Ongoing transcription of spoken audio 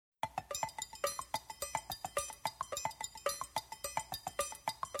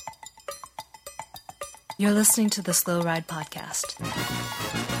You're listening to the Slow Ride Podcast.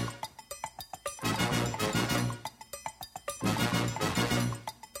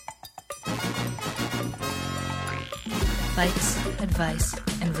 Bikes, advice,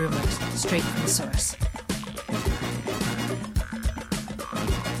 and rumors straight from the source.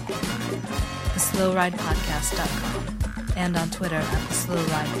 TheSlowRidePodcast.com and on Twitter at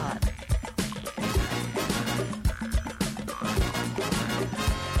TheSlowRidePod.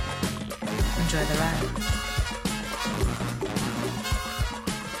 Enjoy the ride.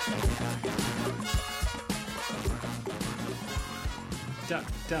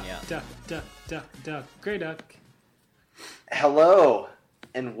 Duck, Grey duck. Hello,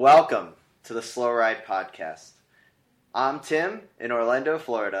 and welcome to the Slow Ride Podcast. I'm Tim in Orlando,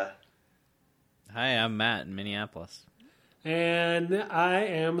 Florida. Hi, I'm Matt in Minneapolis. And I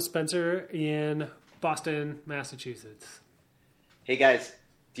am Spencer in Boston, Massachusetts. Hey guys,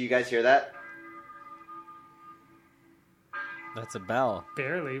 do you guys hear that? That's a bell.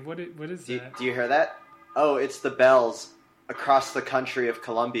 Barely. What is that? Do you hear that? Oh, it's the bells across the country of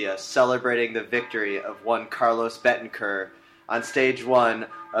Colombia celebrating the victory of one Carlos Betancourt on stage one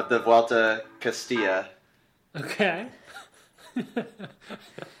of the Vuelta Castilla. Okay. Do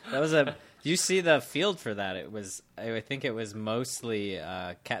you see the field for that? I think it was mostly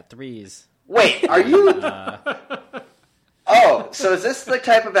Cat 3s. Wait, are you... Oh, so is this the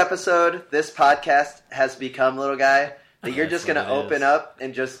type of episode this podcast has become, little guy? That you're just going to open up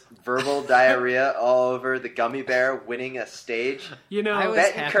and just verbal diarrhea all over the gummy bear winning a stage? You know, I was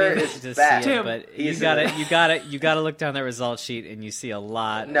Betancourt happy is to back. see it, but you gotta look down that result sheet and you see a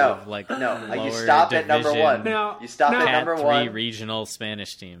lot of lower you stop at number one. Now, you stop at Cat number 3 one. regional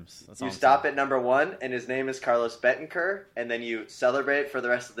Spanish teams. That's all You I'm stop saying. at number one, and his name is Carlos Betancourt, and then you celebrate for the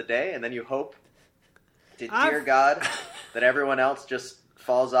rest of the day, and then you hope to dear God that everyone else just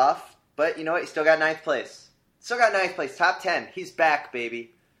falls off. But you know what? He still got ninth place. Top 10. He's back,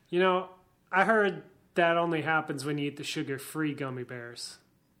 baby. You know, I heard that only happens when you eat the sugar-free gummy bears.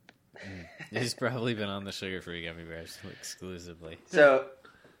 He's probably been on the sugar-free gummy bears exclusively. So,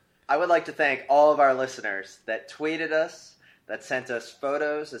 I would like to thank all of our listeners that tweeted us, that sent us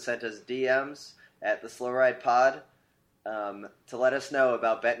photos, that sent us DMs at the Slow Ride Pod to let us know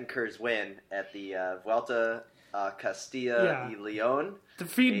about Betancourt's win at the Vuelta Castilla y León. The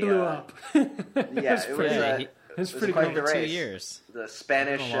feed blew up. Yeah, it was pretty quite cool. the race. 2 years. The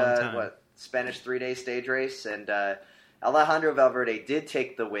Spanish, A long time. Spanish 3-day stage race, and Alejandro Valverde did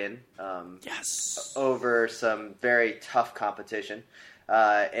take the win. Yes. Over some very tough competition,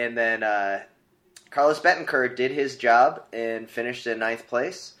 and then Carlos Betancourt did his job and finished in ninth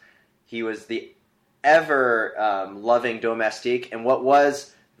place. He was the ever loving domestique, and what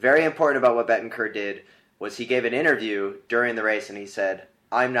was very important about what Betancourt did was he gave an interview during the race, and he said,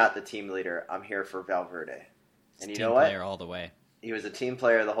 "I'm not the team leader. I'm here for Valverde." And you know what? Team player all the way. He was a team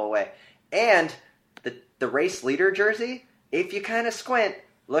player the whole way. And the race leader jersey, if you kind of squint,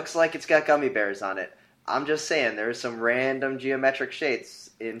 looks like it's got gummy bears on it. I'm just saying, there's some random geometric shades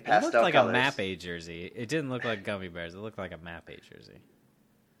in pastel It looked like colors. a Map-A jersey. It didn't look like gummy bears. It looked like a Map-A jersey.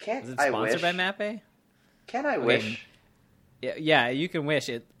 Can't Is it I sponsored wish? by Map-A? Can I wish? Yeah, you can wish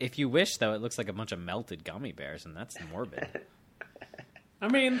it. If you wish, though, it looks like a bunch of melted gummy bears, and that's morbid. I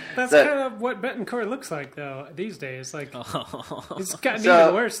mean, that's So- kind of what Betancourt looks like, though, these days. Like, it's gotten So-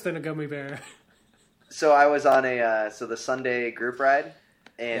 even worse than a gummy bear. So I was on the Sunday group ride,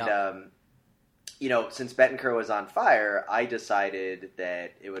 and Yeah. Since Betancourt was on fire, I decided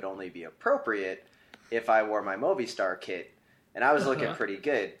that it would only be appropriate if I wore my Movistar kit, and I was looking pretty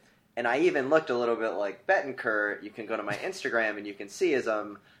good. And I even looked a little bit like Betancourt. You can go to my Instagram and you can see as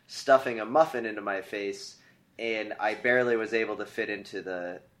I'm stuffing a muffin into my face, and I barely was able to fit into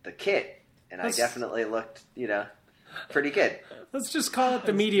the kit, and I definitely looked, pretty good. Let's just call it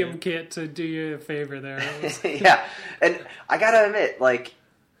the medium kit to do you a favor there. Yeah, and I gotta admit,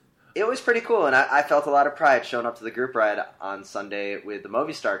 it was pretty cool, and I felt a lot of pride showing up to the group ride on Sunday with the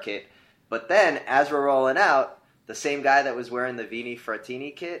Movistar kit. But then, as we're rolling out, the same guy that was wearing the Vini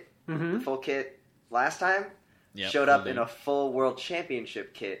Frattini kit, the full kit last time, showed up in a full World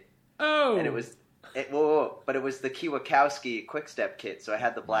Championship kit. Oh! And it was but it was the Kwiatkowski Quick Step kit, so I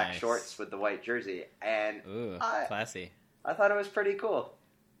had the black shorts with the white jersey, and classy. I thought it was pretty cool.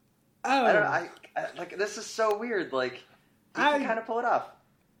 Oh! I this is so weird. You can kind of pull it off.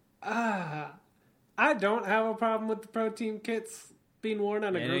 I don't have a problem with the pro team kits being worn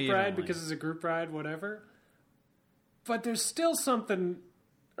on a group you ride don't, because it's a group ride, whatever. But there's still something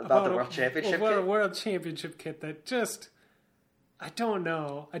About the World Championship about a kit? World Championship kit that just, I don't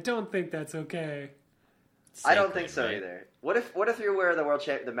know. I don't think that's okay. I don't think so right? either. What if you wear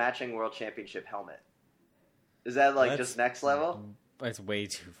the matching World Championship helmet? Is that like That's- just next level? It's way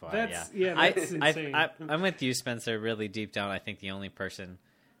too far. That's insane. I'm with you, Spencer. Really deep down, I think the only person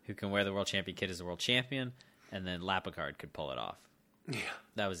who can wear the world champion kit is the world champion, and then Lapicard could pull it off. Yeah.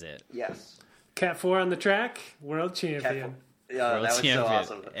 That was it. Yes. Cat 4 on the track, world champion. Yeah, World that was champion so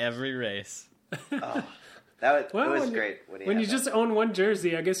awesome. every race. Oh, it was when great when you had just that. own one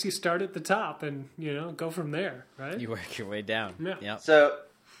jersey, I guess you start at the top and go from there, right? You work your way down. Yeah. Yep. So,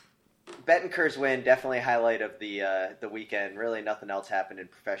 Bettenker's win definitely a highlight of the weekend. Really, nothing else happened in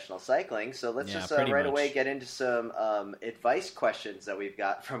professional cycling. So let's just pretty right much. away get into some advice questions that we've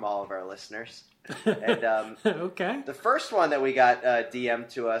got from all of our listeners. And Okay. the first one that we got DM'd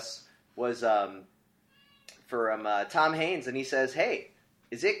to us was from Tom Haynes, and he says, "Hey,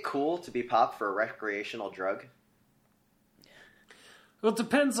 is it cool to be popped for a recreational drug?" Well, it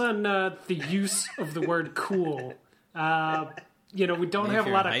depends on the use of the word cool. We don't Maybe have if a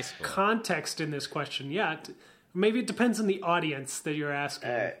you're lot in high of school. context in this question yet. Maybe it depends on the audience that you're asking.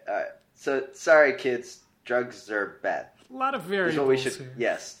 All right. So, sorry, kids, drugs are bad. A lot of Is variables what we should. here.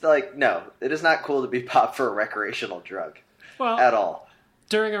 Yes, no, it is not cool to be popped for a recreational drug Well, at all.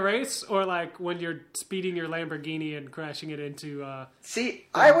 during a race, or like when you're speeding your Lamborghini and crashing it into. See,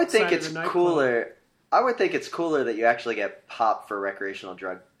 I would think Outside of it's the nightclub. cooler. I would think it's cooler that you actually get popped for a recreational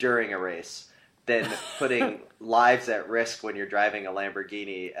drug during a race than putting lives at risk when you're driving a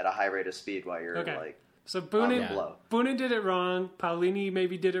Lamborghini at a high rate of speed while you're Okay. like. So On Boonen, the blow. Boonen did it wrong. Paulini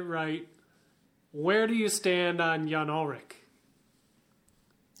maybe did it right. Where do you stand on Jan Ulrich?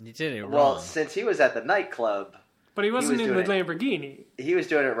 You did it Well, wrong. since he was at the nightclub, But he wasn't was in the doing Lamborghini, he was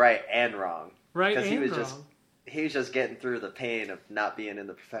doing it right and wrong. right? Because he And was wrong. just he was just getting through the pain of not being in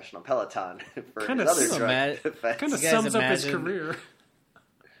the professional peloton for Kinda his other so drug mad. offense. Kind of You guys sums up his imagine- career.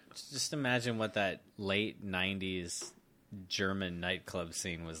 Just imagine what that late '90s German nightclub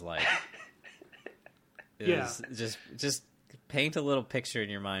scene was like. Yeah. Just paint a little picture in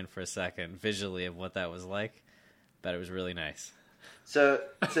your mind for a second, visually, of what that was like. Bet it was really nice. So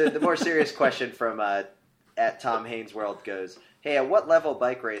the more serious question from at Tom Haynes World goes, "Hey, at what level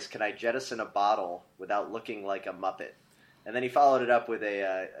bike race can I jettison a bottle without looking like a muppet?" And then he followed it up with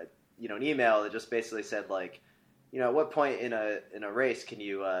an email that just basically said like, at what point in a race can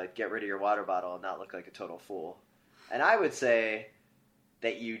you get rid of your water bottle and not look like a total fool? And I would say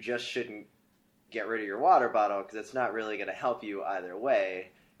that you just shouldn't get rid of your water bottle because it's not really going to help you either way.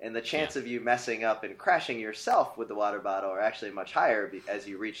 And the chance of you messing up and crashing yourself with the water bottle are actually much higher as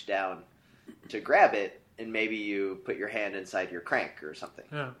you reach down to grab it and maybe you put your hand inside your crank or something.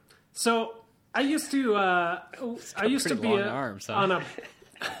 Yeah. So I used to pretty be long arms, huh? on a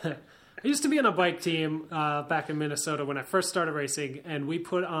I used to be on a bike team back in Minnesota when I first started racing, and we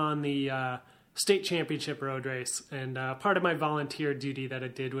put on the state championship road race. And part of my volunteer duty that I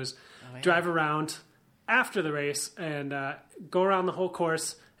did was drive around after the race and go around the whole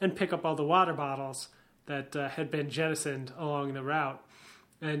course and pick up all the water bottles that had been jettisoned along the route.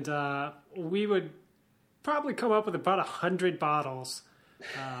 And we would probably come up with about 100 bottles.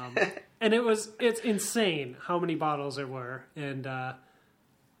 And it's insane how many bottles there were. And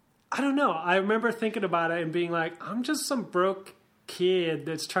I don't know. I remember thinking about it and being like, I'm just some broke kid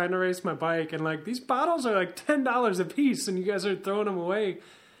that's trying to race my bike. And like, these bottles are like $10 a piece and you guys are throwing them away.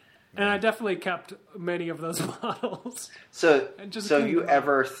 And I definitely kept many of those bottles. So And just have cleaned you them up.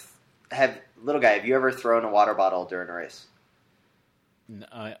 ever have you ever thrown a water bottle during a race?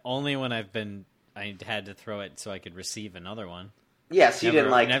 Only when I had to throw it so I could receive another one. Yes, you Never-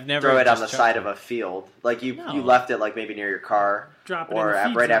 didn't like I've never throw it on the just side chucked of a field. Like you No. left it like maybe near your car, Drop it in or the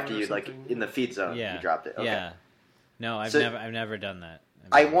feed right zone after or you like something. in the feed zone. Yeah, You dropped it. Okay. Yeah. No, I've So- never done that.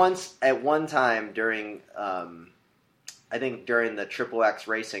 I once at one time during I think during the Triple X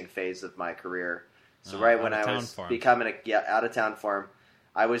racing phase of my career. So right when I out-of-town was form. becoming out of town form,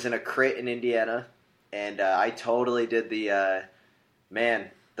 I was in a crit in Indiana, and I totally did the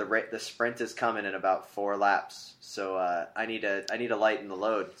the sprint is coming in about 4 laps, so I need to lighten the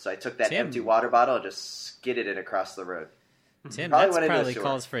load. So I took that Tim. empty water bottle and just skidded it across the road. Tim, Probably that's went into probably the sewer.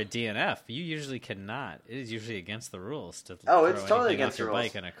 calls for a DNF. You usually cannot. It is usually against the rules to Oh, throw it's totally anything against off the your rules.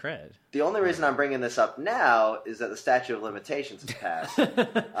 bike in a cred. The only reason I'm bringing this up now is that the statute of limitations has passed.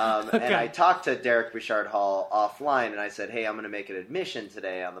 And I talked to Derek Bouchard Hall offline, and I said, hey, I'm going to make an admission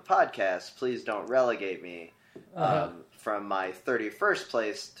today on the podcast. Please don't relegate me from my 31st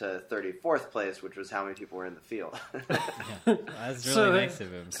place to 34th place, which was how many people were in the field. That's really So nice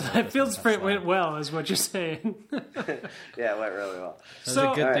of him. that field sprint went well, is what you're saying. Yeah, it went really well. It was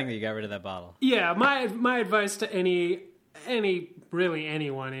So- a good All thing right. that you got rid of that bottle. Yeah, my advice to really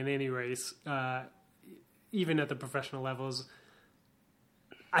anyone in any race, even at the professional levels,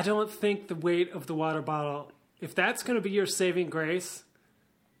 I don't think the weight of the water bottle if that's going to be your saving grace,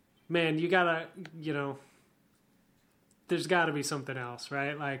 man, you gotta, there's got to be something else,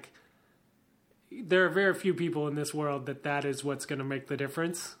 right? Like, there are very few people in this world that is what's going to make the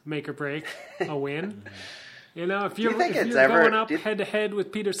difference, make or break a win. If you're going up head to head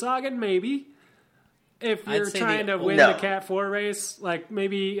with Peter Sagan, maybe. If you're trying to win the Cat 4 race, like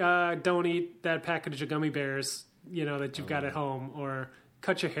maybe don't eat that package of gummy bears, that you've got at home, or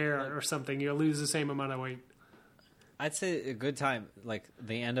cut your hair or something. You'll lose the same amount of weight. I'd say a good time, like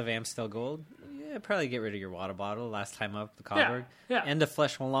the end of Amstel Gold. Yeah, probably get rid of your water bottle. Last time up the Cobberg. Yeah. End of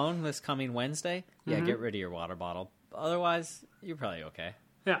Flesh Malone this coming Wednesday. Yeah, get rid of your water bottle. Otherwise, you're probably okay.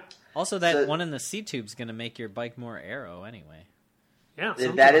 Yeah. Also, that one in the C-tube's going to make your bike more aero anyway. Yeah,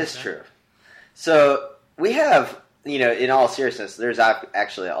 that is true. So we have, in all seriousness, there's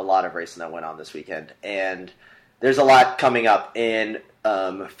actually a lot of racing that went on this weekend, and there's a lot coming up. And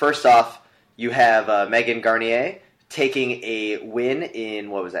first off, you have Megan Garnier taking a win in,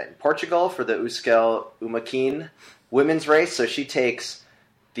 in Portugal for the Euskel Umakin women's race. So she takes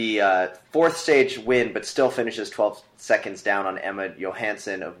the fourth stage win, but still finishes 12 seconds down on Emma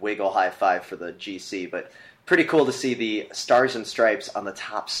Johansson of Wiggle High Five for the GC. But pretty cool to see the Stars and Stripes on the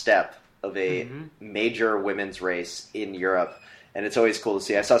top step of a major women's race in Europe. And it's always cool to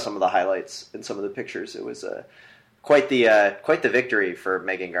see. I saw some of the highlights and some of the pictures. It was quite the victory for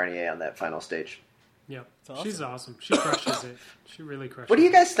Megan Garnier on that final stage. Yeah, awesome. She's awesome. She crushes it. She really crushes it. What do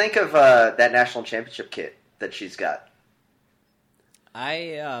you guys think of that national championship kit that she's got?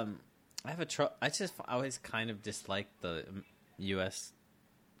 I have I just always kind of dislike the U.S.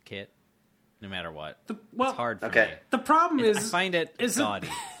 kit, no matter what. It's hard for me. The problem is, I find it gaudy.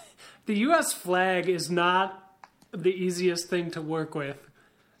 The U.S. flag is not the easiest thing to work with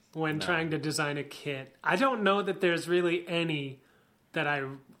when trying to design a kit. I don't know that there's really any that I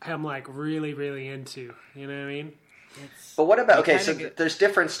am like really, really into. You know what I mean? But what about there's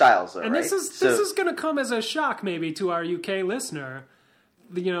different styles though, and right? this is going to come as a shock maybe to our UK listener.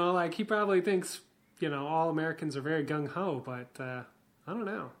 Like he probably thinks all Americans are very gung ho, but I don't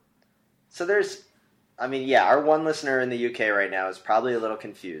know. So our one listener in the UK right now is probably a little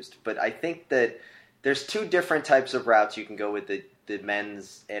confused, but I think that there's two different types of routes you can go with the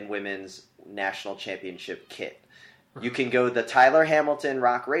men's and women's national championship kit. You can go the Tyler Hamilton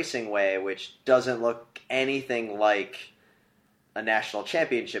Rock Racing way, which doesn't look anything like a national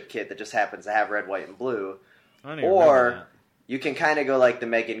championship kit that just happens to have red, white, and blue. Or you can kind of go like the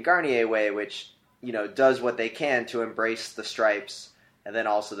Megan Garnier way, which does what they can to embrace the stripes and then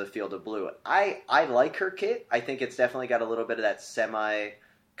also the field of blue. I like her kit. I think it's definitely got a little bit of that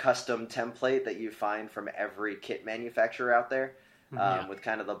semi-custom template that you find from every kit manufacturer out there. With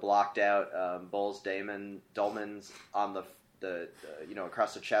kind of the blocked out Bulls Dolmans on the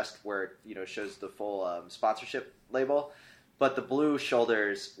across the chest where it shows the full sponsorship label, but the blue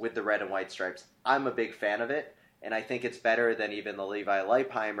shoulders with the red and white stripes, I'm a big fan of it, and I think it's better than even the Levi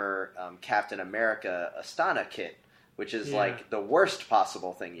Leipheimer Captain America Astana kit, which is like the worst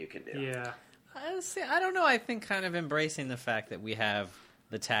possible thing you can do. Yeah, I don't know. I think kind of embracing the fact that we have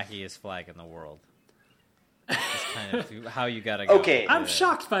the tackiest flag in the world. It's kind of how you gotta go. Okay, I'm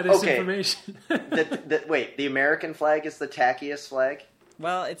shocked by this information. Wait, the American flag is the tackiest flag?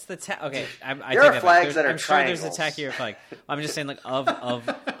 Well, it's the okay. There are flags that are I'm triangles. Sure there's a tackier flag. I'm just saying, like of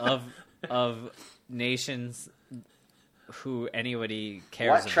nations who anybody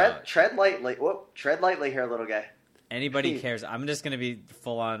cares about. Tread lightly. Whoop, tread lightly here, little guy. Anybody cares. I'm just going to be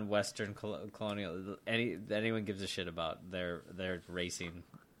full on Western colonial. Anyone gives a shit about their racing.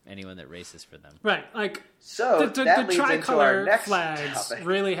 Anyone that races for them. Right, like so the tricolor flags topic.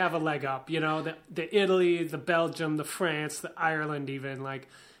 Really have a leg up. The Italy, the Belgium, the France, the Ireland, even like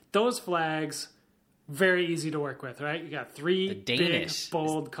those flags, very easy to work with. Right, you got three big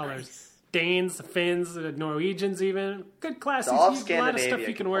bold colors. Nice. Danes, the Finns, the Norwegians, even good classes. A lot of stuff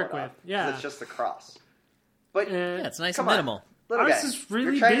you can work with. Yeah, it's just the cross. But it's nice and minimal. Ours is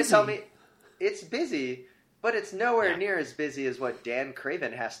really You're trying busy. to tell me it's busy. But it's nowhere near as busy as what Dan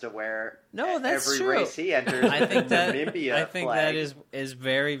Craven has to wear every true. Race he enters. I think that flag. is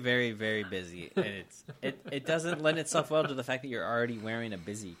very, very, very busy, and it doesn't lend itself well to the fact that you're already wearing a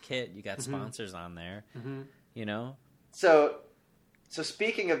busy kit. You got sponsors on there, So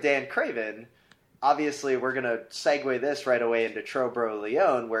speaking of Dan Craven, obviously we're gonna segue this right away into Trobro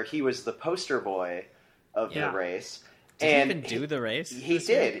Leone, where he was the poster boy of the race. Did he even do the race? He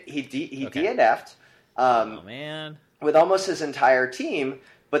did. He DNF'd. Oh man! With almost his entire team,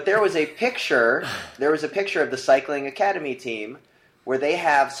 but there was a picture. There was a picture of the Cycling Academy team where they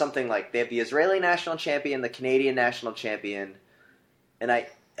have something like they have the Israeli national champion, the Canadian national champion, and I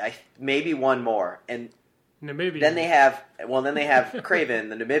maybe one more. And Namibia. Then they have Craven,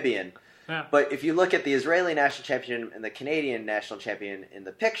 the Namibian. Yeah. But if you look at the Israeli national champion and the Canadian national champion in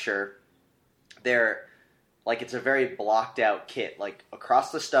the picture, they're like, it's a very blocked out kit. Like,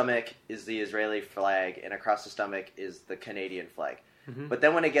 across the stomach is the Israeli flag, and across the stomach is the Canadian flag. Mm-hmm. But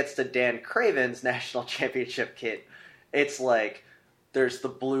then when it gets to Dan Craven's national championship kit, it's like there's the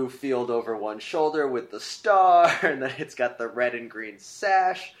blue field over one shoulder with the star, and then it's got the red and green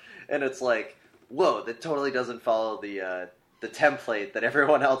sash, and it's like, whoa, that totally doesn't follow the template that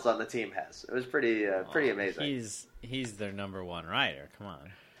everyone else on the team has. It was pretty amazing. He's their number one rider. Come on,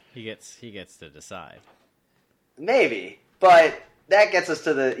 he gets to decide. Maybe, but that gets us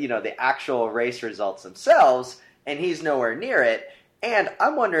to the actual race results themselves, and he's nowhere near it. And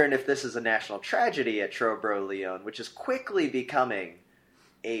I'm wondering if this is a national tragedy at Trobro Lyon, which is quickly becoming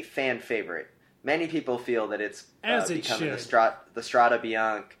a fan favorite. Many people feel that it's becoming the Strada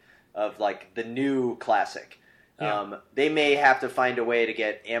Bianche of like the new classic. Yeah. They may have to find a way to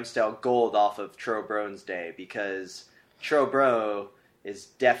get Amstel Gold off of Trobron's day, because Trobro is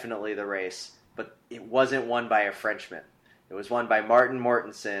definitely the race, but it wasn't won by a Frenchman. It was won by Martin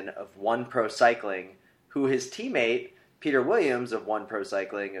Mortensen of One Pro Cycling, who his teammate Peter Williams of One Pro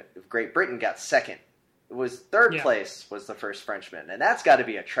Cycling of Great Britain got second. It was third place was the first Frenchman, and that's got to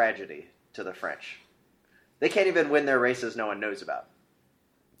be a tragedy to the French. They can't even win their races no one knows about.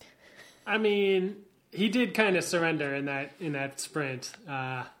 I mean, he did kind of surrender in that sprint.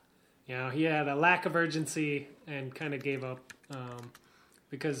 He had a lack of urgency and kind of gave up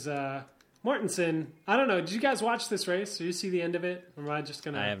because Mortensen. I don't know. Did you guys watch this race? Did you see the end of it? Or am I just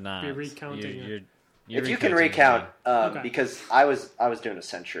gonna be recounting it? If you can recount, because I was doing a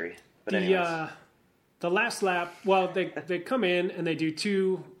century. But anyways. The last lap, well, they come in and they do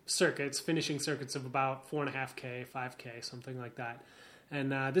two circuits, finishing circuits of about 4.5K, 5K, something like that.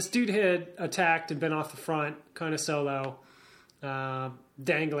 And this dude had attacked and been off the front, kind of solo,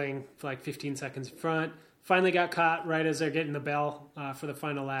 dangling for like 15 seconds in front. Finally got caught right as they're getting the bell for the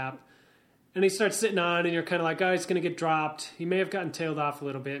final lap. And he starts sitting on, and you're kind of like, oh, he's going to get dropped. He may have gotten tailed off a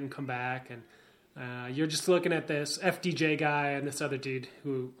little bit and come back. And you're just looking at this FDJ guy and this other dude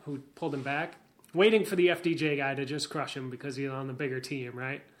who pulled him back, waiting for the FDJ guy to just crush him because he's on the bigger team,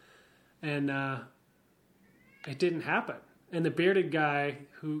 right? And it didn't happen. And the bearded guy,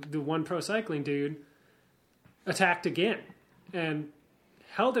 the One Pro Cycling dude, attacked again and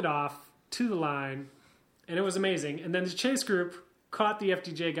held it off to the line, and it was amazing. And then the chase group caught the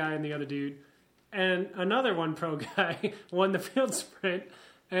FDJ guy and the other dude, and another One Pro guy won the field sprint,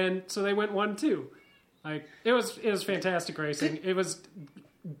 and so they went 1-2. Like, it was fantastic racing. It was,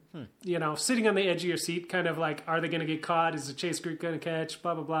 sitting on the edge of your seat, kind of like, are they going to get caught? Is the chase group going to catch?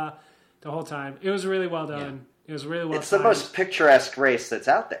 Blah, blah, blah. The whole time. It was really well done. Yeah. It was really well It's timed. The most picturesque race that's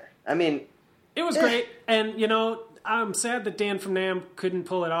out there. I mean... It was great. And, I'm sad that Dan from NAM couldn't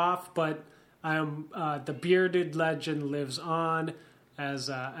pull it off, but the bearded legend lives on as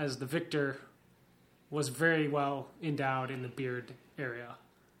the victor was very well endowed in the beard area.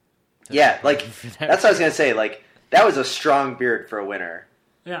 Yeah, like, that's what I was going to say. Like, that was a strong beard for a winner.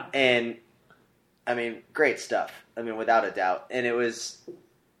 Yeah. And, I mean, great stuff. I mean, without a doubt. And it was...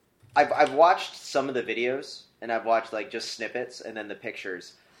 I've watched some of the videos, and I've watched, like, just snippets and then the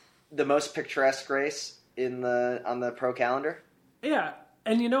pictures. The most picturesque race on the pro calendar? Yeah.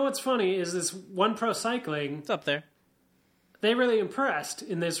 And you know what's funny is this One Pro Cycling... It's up there. They really impressed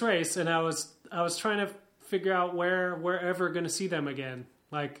in this race, and I was trying to figure out where we're ever going to see them again.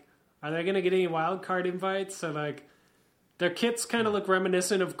 Like, are they going to get any wild card invites? So, like, their kits kind of look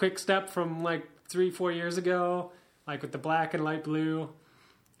reminiscent of Quick Step from, like, 3-4 years ago, like with the black and light blue.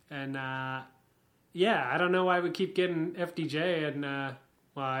 And, I don't know why we keep getting FDJ and,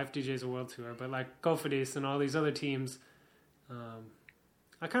 FDJ's a world tour, but, like, Cofidis and all these other teams.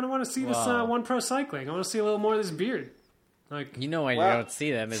 I kind of want to see this One Pro Cycling. I want to see a little more of this beard. Like, why you don't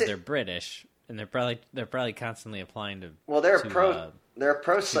see them is they're British, and they're probably constantly applying to. Well, they're a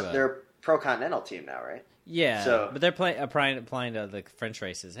pro continental team now, right? Yeah, but they're applying to the French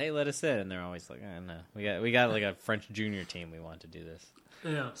races. Hey, let us in, and they're always like, no, we got like a French junior team. We want to do this.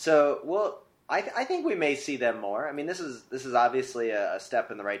 Yeah. So, I think we may see them more. I mean, this is obviously a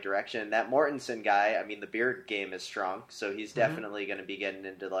step in the right direction. That Mortensen guy, I mean, the beard game is strong, so he's definitely going to be getting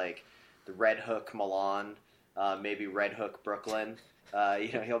into like the Red Hook Milan, maybe Red Hook Brooklyn.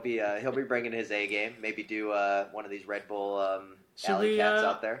 He'll be bringing his A game. Maybe do one of these Red Bull alley cats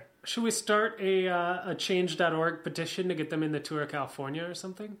out there. Should we start a change.org petition to get them in the Tour of California or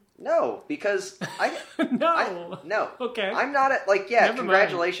something? No, because no. Okay. I'm not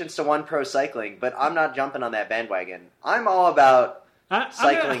congratulations to One Pro Cycling, but I'm not jumping on that bandwagon. I'm all about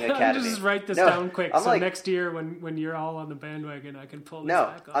Cycling Academy. I'm just write this No, down quick. I'm So like- next year, when you're all on the bandwagon, I can pull this No,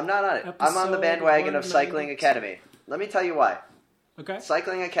 back up. I'm not on it. I'm on the bandwagon of Cycling Academy. Let me tell you why. Okay.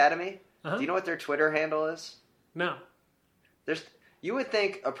 Cycling Academy, Uh-huh. do you know what their Twitter handle is? No. You would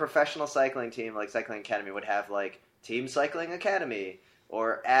think a professional cycling team like Cycling Academy would have like Team Cycling Academy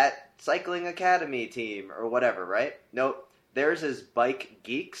or at Cycling Academy team or whatever, right? Nope. Theirs is Bike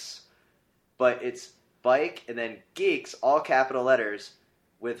Geeks, but it's Bike and then Geeks, all capital letters,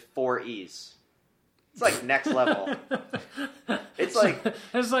 with 4 E's. It's like next level. It's like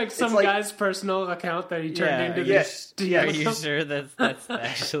it's like some like- guy's personal account that he turned into yeah. this. Are you sure that's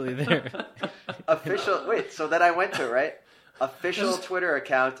actually there? official. Wait, so then I went to, right? Official Twitter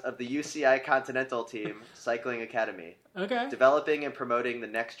account of the UCI Continental Team, Cycling Academy. Okay. Developing and promoting the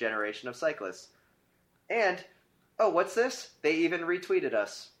next generation of cyclists. And, oh, what's this? They even retweeted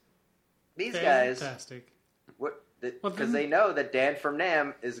us. These guys, Fantastic. because they know that Dan from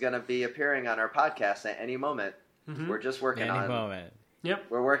NAM is going to be appearing on our podcast at any moment. Mm-hmm. We're just working Any on moment. Yep.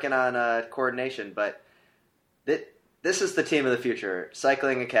 we're working on coordination, but this is the team of the future,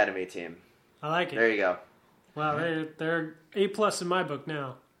 Cycling Academy team. I like it. There you go. Wow, they're A+ in my book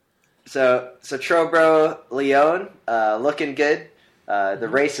now. So Trobro Leon, looking good. The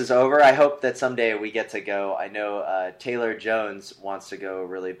race is over. I hope that someday we get to go. I know Taylor Jones wants to go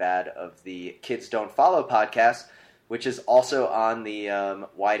really bad of the Kids Don't Follow podcast, which is also on the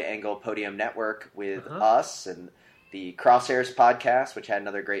Wide Angle Podium Network with us, and the Crosshairs podcast, which had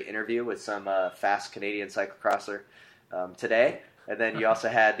another great interview with some fast Canadian cyclocrosser today. And then you also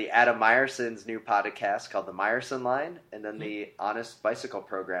had the Adam Meyerson's new podcast called The Meyerson Line, and then the Honest Bicycle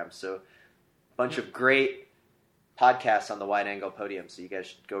program. So a bunch of great podcasts on the Wide Angle Podium. So you guys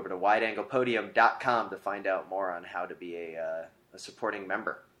should go over to wideanglepodium.com to find out more on how to be a supporting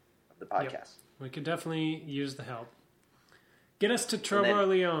member of the podcast. Yep. We could definitely use the help. Get us to Trobor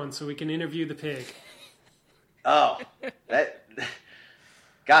Leon so we can interview the pig. Oh,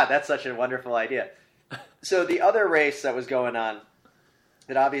 God, that's such a wonderful idea. So the other race that was going on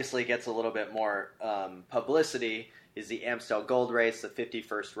that obviously gets a little bit more publicity is the Amstel Gold Race, the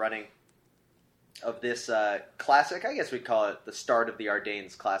 51st running of this classic. I guess we'd call it the start of the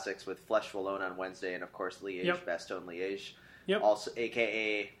Ardennes Classics with Flèche Wallonne on Wednesday and, of course, Liège, Yep. Bastogne Liège, Yep. also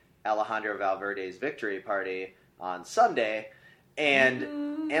a.k.a. Alejandro Valverde's victory party on Sunday,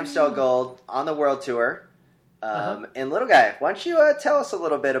 and Amstel Gold on the World Tour. And little guy, why don't you tell us a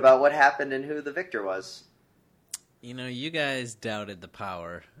little bit about what happened and who the victor was? You know, you guys doubted the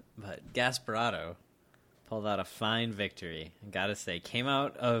power, but Gasparotto pulled out a fine victory. I gotta say, came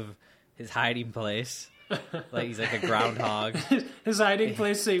out of his hiding place like he's like a groundhog. His hiding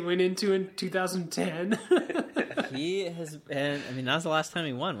place they went into in 2010. He has been. I mean, that was the last time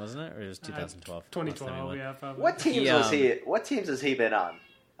he won, wasn't it? Or it was 2012. 2012, yeah, probably. What teams He, What teams has he been on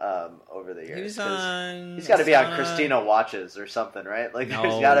over the years? He was 'Cause on. He's got to be on Christina Watches or something, right? Like No,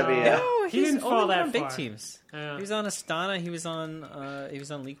 there's got to be. no, He he's didn't fall only that on big far. teams. Yeah. He was on Astana. He was on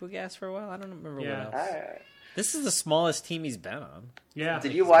Liquigas for a while. I don't remember Yeah. what else. All right. This is the smallest team he's been on. Yeah.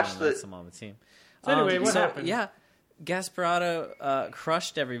 Did you watch the? Some on the team? So anyway, what happened? Yeah, Gasparotto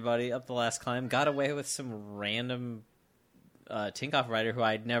crushed everybody up the last climb. Got away with some random Tinkoff rider who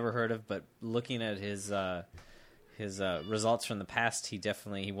I'd never heard of, but looking at his results from the past,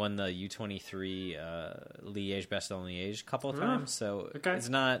 he won the U23 Liège Bastogne Liège a couple of times. So okay. It's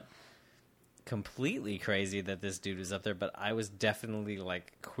not completely crazy that this dude was up there, but I was definitely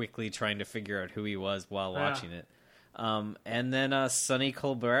like quickly trying to figure out who he was while watching it. And then Sonny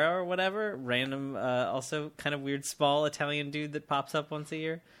Colbert or whatever, random, also kind of weird small Italian dude that pops up once a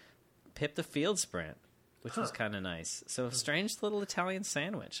year, pipped the field sprint, which was kind of nice. So a strange little Italian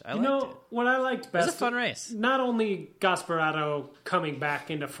sandwich. I liked it. What I liked best It was a fun race. Not only Gasparotto coming back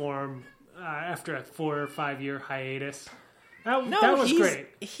into form after a 4 or 5 year hiatus. That was great.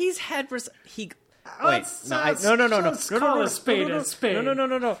 He's had no. Let's call a spade a spade.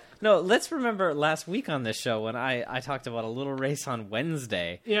 No, let's remember last week on this show when I talked about a little race on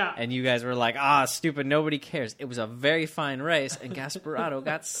Wednesday. Yeah. And you guys were like, stupid, nobody cares. It was a very fine race, and Gasparotto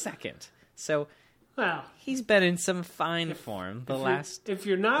got second. So Well, he's been in some fine form if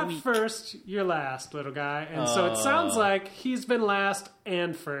you're not week. first, you're last, little guy. And so it sounds like he's been last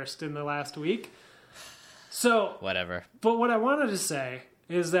and first in the last week. So, whatever. but what I wanted to say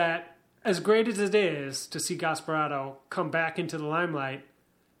is that as great as it is to see Gasparotto come back into the limelight,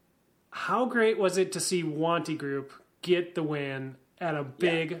 how great was it to see Wanty Group get the win at a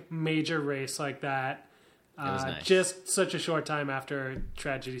big major race like that? It was nice. Just such a short time after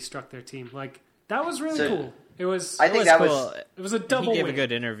tragedy struck their team. Like, that was really cool. It was. I think that cool. was. It was a double He gave win. a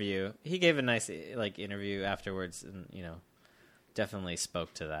good interview. He gave a nice interview afterwards, and definitely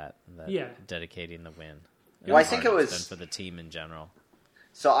spoke to that. Yeah. Dedicating the win. Well, I think it was for the team in general.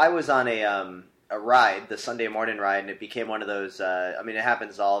 So I was on a ride, the Sunday morning ride, and it became one of those. It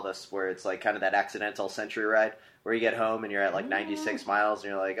happens to all of us where it's like kind of that accidental century ride where you get home and you're at like 96 miles and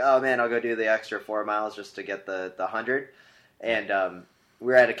you're like, oh man, I'll go do the extra 4 miles just to get the 100. And we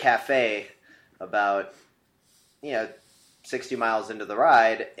were at a cafe about 60 miles into the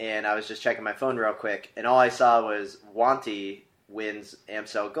ride, and I was just checking my phone real quick, and all I saw was Wanty wins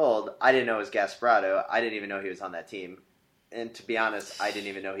Amstel Gold. I didn't know it was Gasparotto. I didn't even know he was on that team. And to be honest, I didn't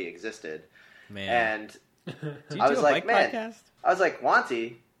even know he existed. Man. And I was like,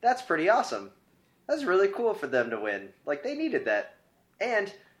 Wanty, that's pretty awesome. That's really cool for them to win. Like, they needed that.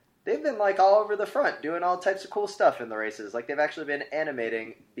 And they've been, like, all over the front doing all types of cool stuff in the races. Like, they've actually been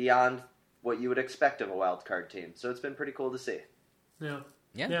animating beyond what you would expect of a wild card team. So it's been pretty cool to see. Yeah.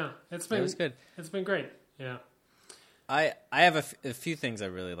 Yeah. It was good. It's been great. Yeah. I have a few things I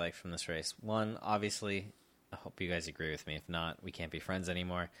really like from this race. One, obviously, I hope you guys agree with me. If not, we can't be friends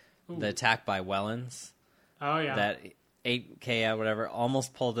anymore. Ooh. The attack by Wellens. Oh, yeah. That 8K out, whatever,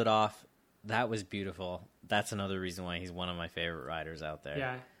 almost pulled it off. That was beautiful. That's another reason why he's one of my favorite riders out there.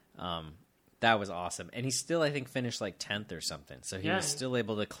 Yeah. That was awesome. And he still, I think, finished like 10th or something. So he was still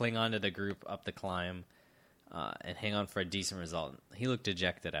able to cling on to the group up the climb and hang on for a decent result. He looked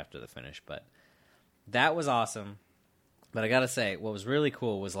dejected after the finish, but that was awesome. But I got to say, what was really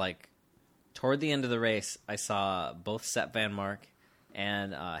cool was like toward the end of the race, I saw both Sepp Van Mark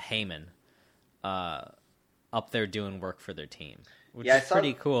and Heyman up there doing work for their team. Which is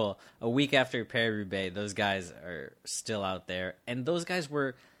pretty cool. A week after Paris-Roubaix, those guys are still out there. And those guys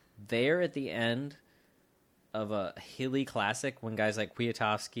were there at the end of a hilly classic when guys like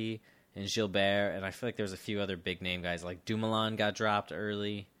Kwiatkowski and Gilbert, and I feel like there was a few other big-name guys, like Dumoulin got dropped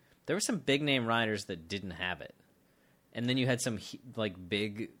early. There were some big-name riders that didn't have it. And then you had some like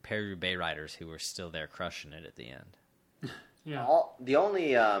big Paris-Roubaix riders who were still there crushing it at the end. Yeah. The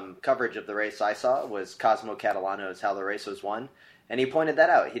only coverage of the race I saw was Cosmo Catalano's How the Race Was Won. And he pointed that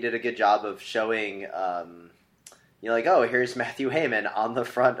out. He did a good job of showing, here's Matthew Heyman on the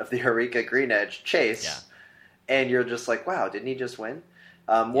front of the Eureka Green Edge chase. Yeah. And you're just like, wow, didn't he just win?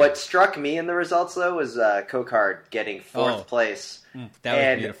 What struck me in the results, though, was Kokard getting fourth place.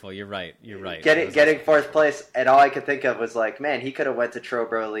 That was beautiful. You're right. Getting fourth place, and all I could think of was like, man, he could have went to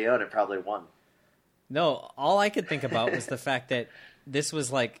Trobro Leon and probably won. No, all I could think about was the fact that this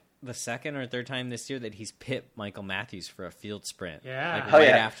was like the second or third time this year that he's pipped Michael Matthews for a field sprint. Yeah. Like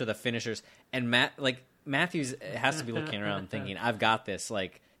after the finishers. And Matthews has to be looking around thinking, I've got this.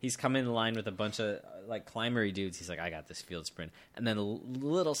 Like, he's come in line with a bunch of like climbery dudes. He's like, I got this field sprint. And then a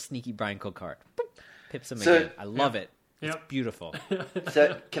little sneaky Brian Kokard pips him again. I love it. It's beautiful.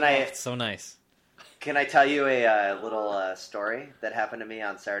 So it's so nice. Can I tell you a little story that happened to me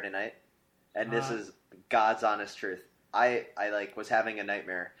on Saturday night? And this is God's honest truth. I was having a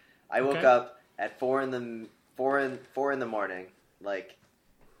nightmare. I woke up at 4 in the morning, like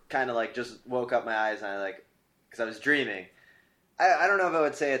kind of like just woke up my eyes and because I was dreaming. I don't know if I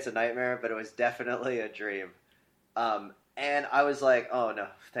would say it's a nightmare, but it was definitely a dream. And I was like, oh no,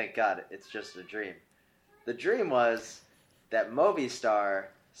 thank God, it's just a dream. The dream was that Movistar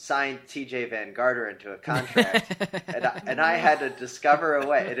signed TJ Van Garder into a contract, and I had to discover a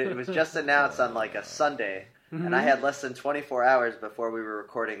way. It was just announced on like a Sunday, and I had less than 24 hours before we were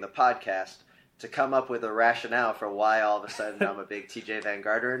recording the podcast to come up with a rationale for why all of a sudden I'm a big TJ Van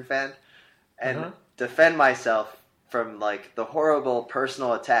Garderen fan, and defend myself from like the horrible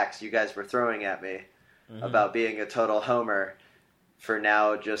personal attacks you guys were throwing at me about being a total homer for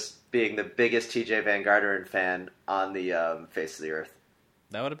now just being the biggest TJ Van Garderen fan on the face of the earth.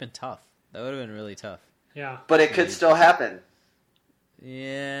 That would have been tough. That would have been really tough. Yeah. But it could still happen.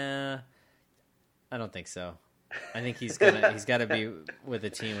 Yeah. I don't think so. I think he's got to be with a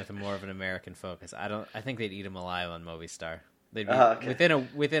team with more of an American focus. I think they'd eat him alive on Movistar. They'd be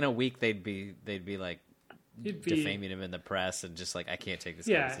within a week they'd be like defaming him in the press and just like, I can't take this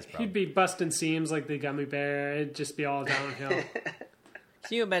guy. Yeah, he'd be busting seams like the Gummy Bear. It'd just be all downhill.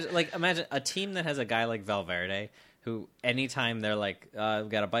 Can you imagine a team that has a guy like Valverde who anytime they're like, we've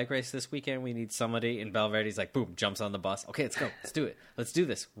got a bike race this weekend, we need somebody, and Valverde's like, boom, jumps on the bus. Okay, let's go. Let's do it. Let's do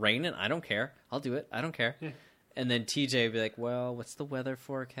this. Raining? I don't care. I'll do it. I don't care. Yeah. And then TJ would be like, well, what's the weather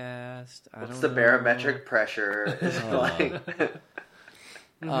forecast? What's the barometric pressure?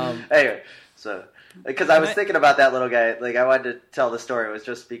 Anyway, so, because I was thinking about that little guy, like I wanted to tell the story. It was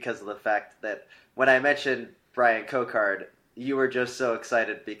just because of the fact that when I mentioned Brian Kokard, you were just so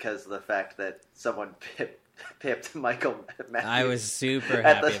excited because of the fact that someone pipped Michael Matthews. I was super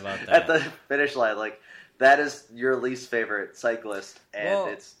happy about that. At the finish line, like that is your least favorite cyclist, and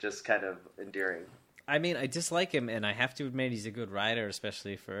it's just kind of endearing. I mean, I dislike him, and I have to admit he's a good rider,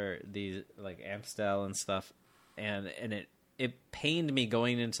 especially for these like Amstel and stuff. And it pained me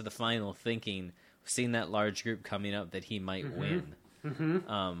going into the final, seeing that large group coming up, that he might win.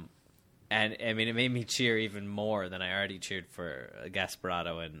 Mm-hmm. And I mean, it made me cheer even more than I already cheered for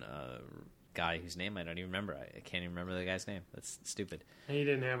Gasparotto and a guy whose name I don't even remember. I can't even remember the guy's name. That's stupid. He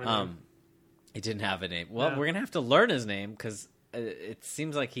didn't have a name. He didn't have a name. Well, we're gonna have to learn his name because it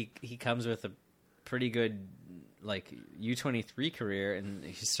seems like he comes with a pretty good like U23 career, and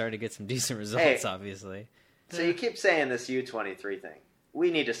he's starting to get some decent results. Obviously. So you keep saying this U23 thing.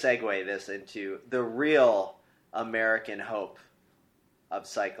 We need to segue this into the real American hope of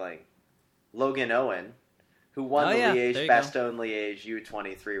cycling. Logan Owen, who won the Liège-Bastogne-Liège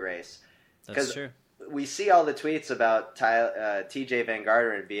U23 race. That's true. We see all the tweets about TJ Van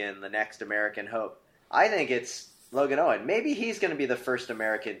Garderen being the next American hope. I think it's Logan Owen. Maybe he's going to be the first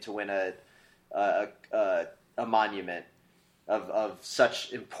American to win a monument of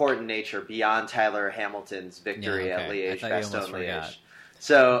such important nature beyond Tyler Hamilton's victory at Liège-Bastogne-Liège.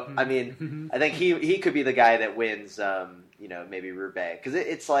 So, I mean, I think he could be the guy that wins, maybe Roubaix. Because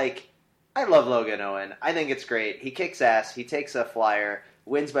it's like, I love Logan Owen. I think it's great. He kicks ass. He takes a flyer,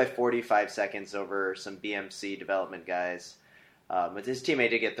 wins by 45 seconds over some BMC development guys. With his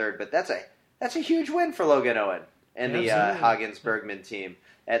teammate to get third, but that's a huge win for Logan Owen and the Hagens-Bergman team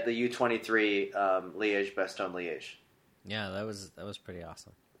at the U23 Liège-Bastogne-Liège. Yeah, that was pretty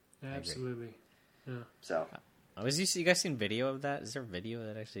awesome. Absolutely. Yeah. So, you guys seen video of that? Is there a video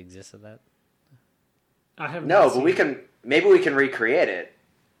that actually exists of that? I have no, but we can recreate it.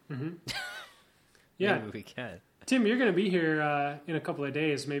 Mm-hmm. Yeah, maybe we can. Tim, you're going to be here in a couple of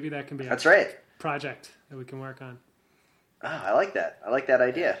days. Maybe that can be That's right. Project that we can work on. I like that. I like that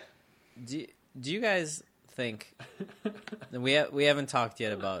idea. Do you guys think we haven't talked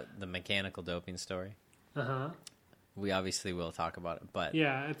yet about the mechanical doping story? Uh-huh. We obviously will talk about it, but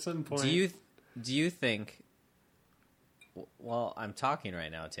yeah, at some point. Do you think? Well, I'm talking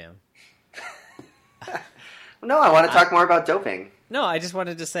right now, Tim. No, I want to talk more about doping. No, I just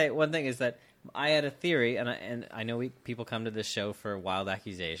wanted to say one thing is that I had a theory, and I know people come to this show for wild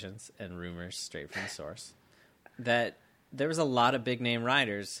accusations and rumors straight from the source, that there was a lot of big-name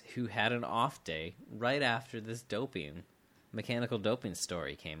riders who had an off day right after this mechanical doping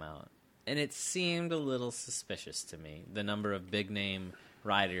story came out. And it seemed a little suspicious to me, the number of big-name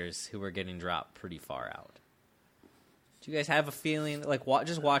riders who were getting dropped pretty far out. Do you guys have a feeling, like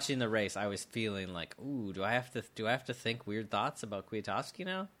just watching the race, I was feeling like, ooh, do I have to think weird thoughts about Kwiatkowski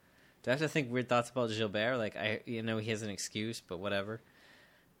now? Do I have to think weird thoughts about Gilbert? Like, he has an excuse, but whatever.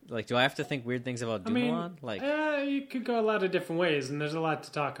 Like, do I have to think weird things about Dumoulin? You could go a lot of different ways, and there's a lot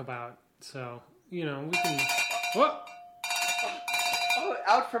to talk about. So, we can... Whoa! Oh,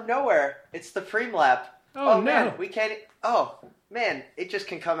 out from nowhere. It's the Preem lap. Oh, no. Man, we can't... Oh, man, it just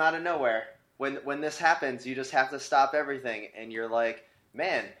can come out of nowhere. When this happens, you just have to stop everything, and you're like,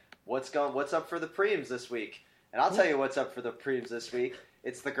 man, what's up for the Preems this week? And I'll tell you what's up for the Preems this week.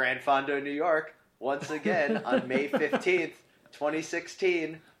 It's the Grand Fondo New York, once again, on May 15th,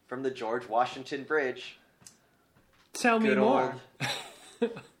 2016, from the George Washington Bridge. Tell me more.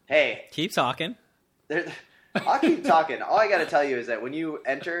 Hey. Keep talking. I'll keep talking. All I got to tell you is that when you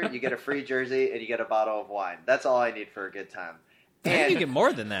enter, you get a free jersey and you get a bottle of wine. That's all I need for a good time. And you get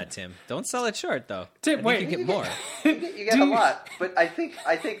more than that, Tim. Don't sell it short, though. Tim, wait. You get more. You get a lot. But I think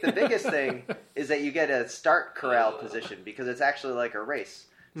the biggest thing is that you get a start corral position because it's actually like a race.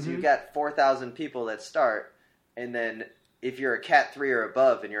 So you've got 4,000 people that start, and then if you're a Cat 3 or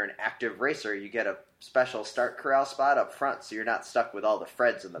above and you're an active racer, you get a special start corral spot up front, so you're not stuck with all the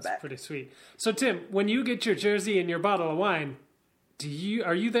Freds in the back. That's pretty sweet. So, Tim, when you get your jersey and your bottle of wine,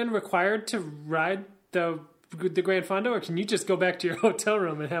 are you then required to ride the Grand Fondo, or can you just go back to your hotel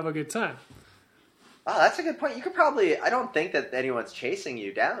room and have a good time? Oh, that's a good point. You could probably... I don't think that anyone's chasing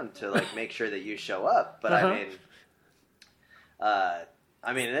you down to make sure that you show up, but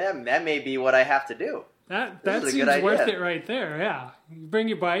I mean, that may be what I have to do. That seems worth it right there, yeah. You bring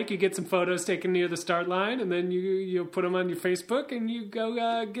your bike, you get some photos taken near the start line, and then you put them on your Facebook, and you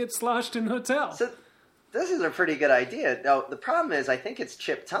go get sloshed in the hotel. So this is a pretty good idea. Now, the problem is I think it's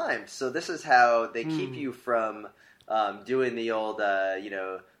chip timed, so this is how they keep you from doing the old,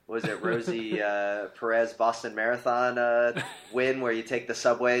 was it Rosie Perez Boston Marathon win where you take the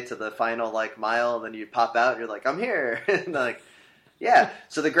subway to the final mile, and then you pop out, and you're like, I'm here. And yeah,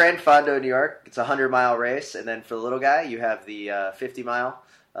 so the Grand Fondo New York, it's a 100-mile race, and then for the little guy, you have the 50-mile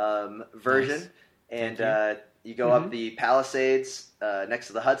version. Nice. And You go up the Palisades next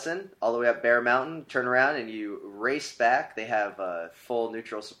to the Hudson, all the way up Bear Mountain, turn around, and you race back. They have full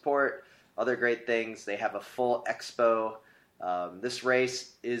neutral support, other great things. They have a full expo. This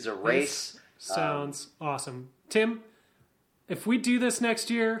race is a race. This sounds awesome. Tim, if we do this next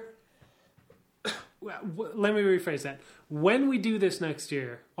year, let me rephrase that. When we do this next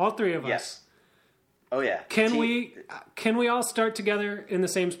year, all three of us. Oh yeah. Can we all start together in the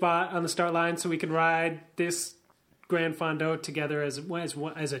same spot on the start line so we can ride this Grand Fondo together as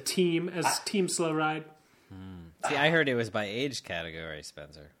a team, as Team Slow Ride? See, I heard it was by age category,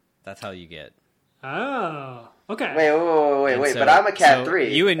 Spencer. That's how you get. Oh, okay. Wait. So, but I'm a Cat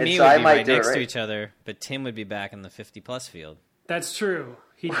 3. You and me so would I be might right do next it right. to each other, but Tim would be back in the 50-plus field. That's true.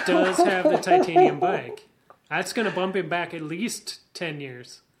 He does have the titanium bike. That's going to bump him back at least 10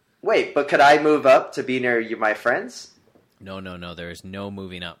 years. Wait, but could I move up to be near you, my friends? No. There is no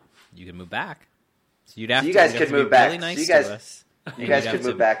moving up. You can move back. So you guys could move back. Really nice so you guys, to us. You guys could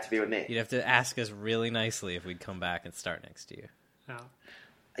move back to be with me. You'd have to ask us really nicely if we'd come back and start next to you. Oh.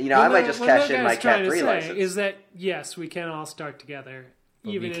 I might just cash in my Cat 3 license. Is that, yes, we can all start together.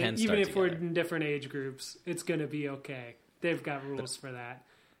 But even if we're together. in different age groups, it's going to be okay. They've got rules for that.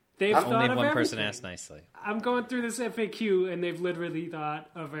 They've Only thought if of one everything. person asked nicely. I'm going through this FAQ, and they've literally thought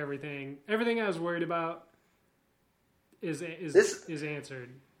of everything. Everything I was worried about is answered.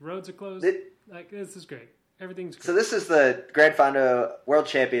 Roads are closed. This is great. Everything's great. So this is the Grand Fondo World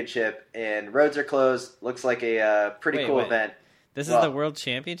Championship, and roads are closed. Looks like a pretty cool event. This is the World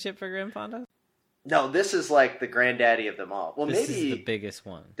Championship for Grand Fondo? No, this is like the granddaddy of them all. Well, this maybe is the biggest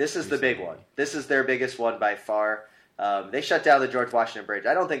one. This is the big one. This is their biggest one by far. They shut down the George Washington Bridge.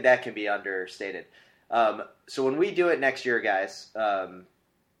 I don't think that can be understated. So when we do it next year, guys,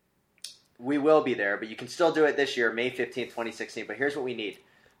 we will be there, but you can still do it this year, May 15th, 2016. But here's what we need.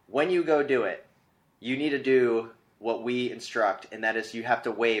 When you go do it, you need to do what we instruct, and that is you have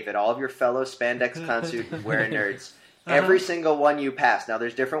to wave at all of your fellow spandex pantsuit wearing nerds. Every single one you pass. Now,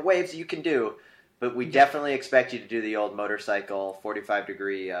 there's different waves you can do, but we definitely expect you to do the old motorcycle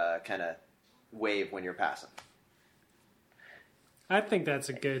 45-degree kind of wave when you're passing. I think that's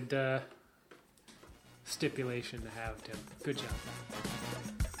a good stipulation to have, Tim. Good job.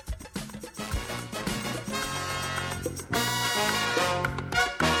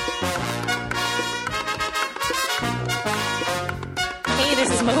 Hey,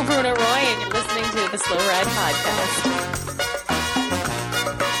 this is Mo Bruno Roy, and you're listening to the Slow Ride Podcast.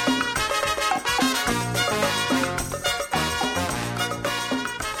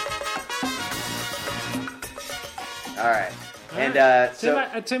 All right. And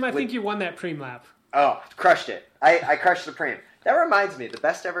Tim, I think you won that preem lap. Oh, crushed it. I crushed the preem. That reminds me, the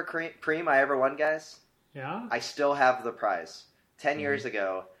best ever preem I ever won, guys. Yeah? I still have the prize. 10 years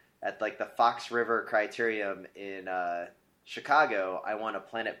ago, at like the Fox River Criterium in Chicago, I won a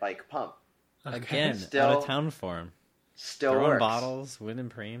Planet Bike pump. Again, Still- out of town for him. Still Throwing works. bottles, winning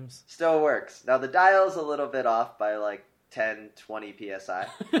preems. Still works. Now the dial's a little bit off by like 10, 20 psi,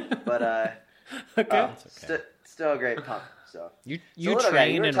 but Okay. still a great pump. So You little guy,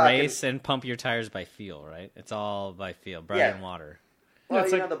 train you were and talking- race and pump your tires by feel, right? It's all by feel, bread Yeah. and water. Well,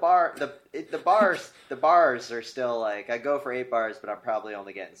 it's you like- know the bars are still like I go for 8 bars, but I'm probably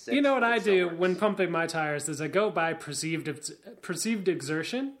only getting 6. You know what but it I still do works. when pumping my tires is I go by perceived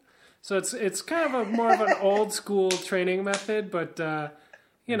exertion. So it's kind of more of an old school training method, but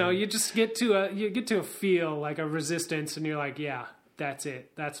you just get to a feel like a resistance, and you're like, yeah, that's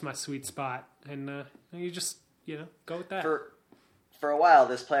it, that's my sweet spot, and you just go with that. For a while,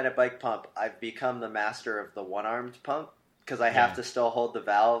 this Planet Bike pump, I've become the master of the one-armed pump because I have to still hold the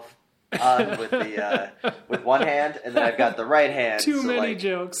valve on with one hand, and then I've got the right hand. Too so many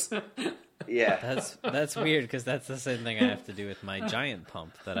jokes. Yeah. That's weird because that's the same thing I have to do with my giant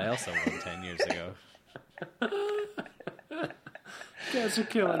pump that I also won 10 years ago. You guys are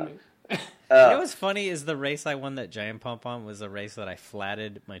killing me. You know what's funny is the race I won that giant pump on was a race that I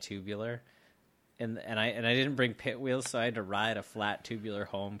flatted my tubular, and I didn't bring pit wheels, so I had to ride a flat tubular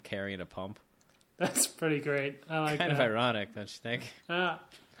home carrying a pump. That's pretty great. I like Kind that. of ironic, don't you think?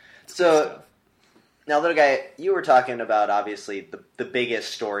 So, now, little guy, you were talking about, obviously, the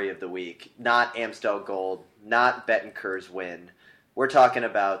biggest story of the week. Not Amstel Gold, not Bettencourt's win. We're talking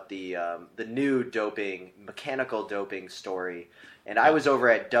about the new mechanical doping story. And I was over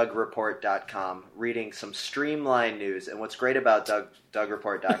at DougReport.com reading some streamlined news. And what's great about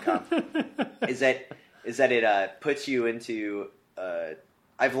DougReport.com is that it puts you into...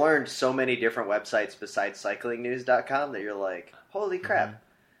 I've learned so many different websites besides CyclingNews.com that you're like, holy crap,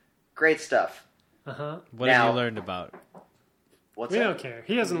 great stuff. Uh-huh. What have Now- you learned about? What's We that? don't care.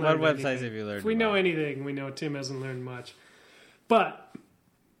 He hasn't What learned websites anything. have you learned If we know about? anything, we know Tim hasn't learned much. But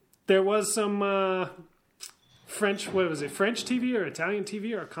there was some French, what was it, French TV or Italian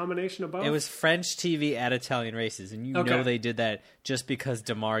TV or a combination of both? It was French TV at Italian races, and you Okay. know they did that just because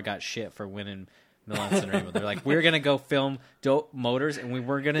Damar got shit for winning Milan-San Remo. They're like, we're going to go film dope motors, and we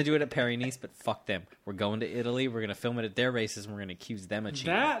were going to do it at Paris-Nice, but fuck them. We're going to Italy, we're going to film it at their races, and we're going to accuse them of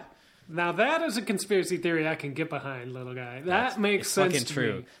cheating. Now that is a conspiracy theory I can get behind, little guy. That makes It's sense fucking to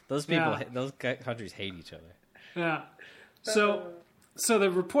true. me. Those people, Yeah. those countries hate each other. Yeah. So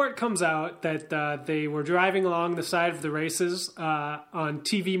the report comes out that they were driving along the side of the races on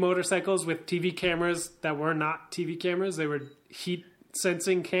TV motorcycles with TV cameras that were not TV cameras. They were heat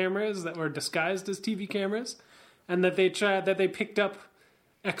sensing cameras that were disguised as TV cameras, and that they picked up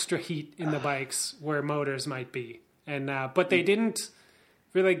extra heat in the bikes where motors might be. And but they didn't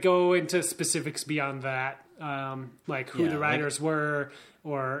really go into specifics beyond that, like who the riders were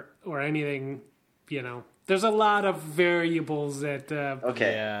or anything. You know, there's a lot of variables that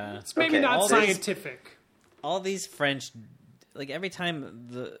Okay. Yeah. it's maybe Okay, not all this- scientific. All these French, like every time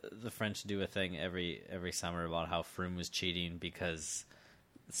the French do a thing every summer about how Froome was cheating because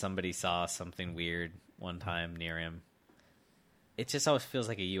somebody saw something weird one time near him, it just always feels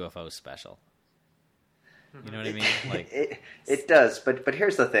like a UFO special. You know what I mean? Like, It does, but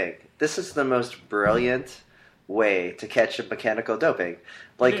here's the thing. This is the most brilliant way to catch a mechanical doping.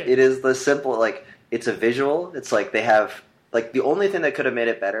 Like, Yeah. it is the simple, like, it's a visual. It's like they have, like, the only thing that could have made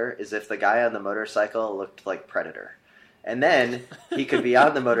it better is if the guy on the motorcycle looked like Predator. And then he could be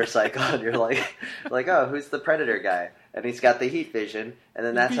on the motorcycle and you're like, oh, who's the Predator guy? And he's got the heat vision, and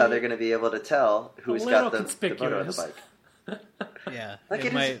then that's how they're going to be able to tell who's little got the motor on the conspicuous. bike. yeah, Like,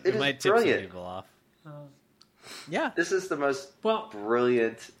 it it is might tip some brilliant. people off. Yeah, This is the most Well,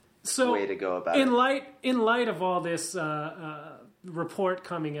 brilliant so way to go about in it. light of all this report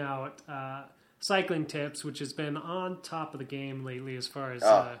coming out, Cycling Tips, which has been on top of the game lately as far as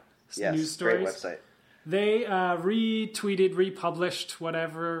Yes, news great stories, website. they retweeted, republished,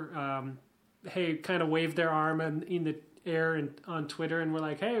 whatever. Hey, kind of waved their arm in the air and on Twitter, and we're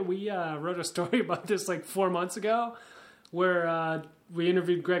like, hey, we wrote a story about this like 4 months ago, where we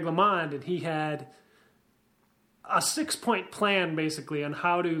interviewed Greg LeMond, and he had a 6-point plan basically on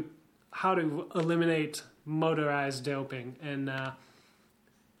how to eliminate motorized doping, and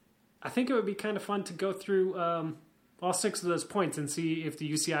I think it would be kind of fun to go through all 6 of those points and see if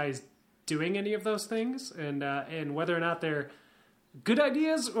the UCI is doing any of those things, and whether or not they're good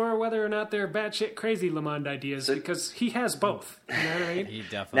ideas or whether or not they're batshit crazy LeMond ideas, because he has both. You know what I mean? he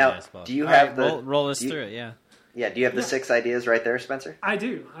definitely Now, has both. do you All have right, the- roll us do you- through it? Yeah. Yeah, do you have the 6 ideas right there, Spencer? I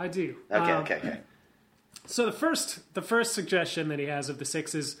do. Okay. So the first suggestion that he has of the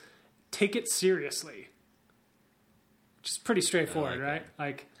 6 is take it seriously, which is pretty straightforward, right?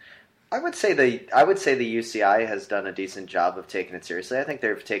 Like, I would say the UCI has done a decent job of taking it seriously. I think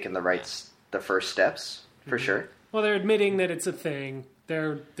they've taken the first steps for sure. well, they're admitting that it's a thing.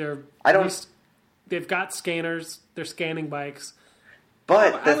 They're I don't- at least- they've got scanners. They're scanning bikes.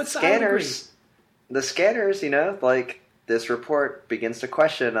 But I would the agree. scanners, you know, like this report begins to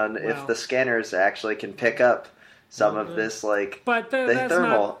question on Wow. if the scanners actually can pick up some of this, like But the that's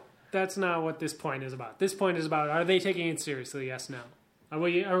thermal. that's not what this point is about. This point is about, are they taking it seriously? Yes, no. Are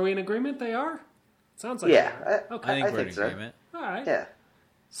we in agreement? They are. Sounds like Yeah, they are. I Okay. I think we're in think so. agreement. All right. Yeah.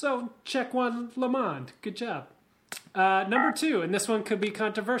 So check 1, LeMond. Good job. Number 2, and this one could be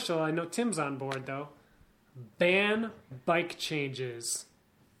controversial. I know Tim's on board though. Ban bike changes.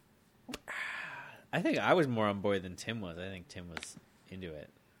 I think I was more on board than Tim was. I think Tim was into it.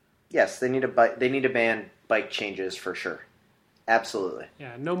 Yes, they need to ban bike changes for sure. Absolutely.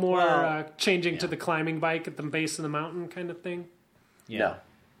 Yeah, no more Well, changing to the climbing bike at the base of the mountain kind of thing. Yeah. No.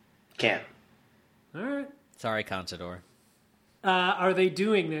 Can't. All right. Sorry, Contador. Are they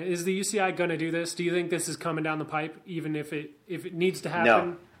doing that? Is the UCI going to do this? Do you think this is coming down the pipe, even if it needs to happen?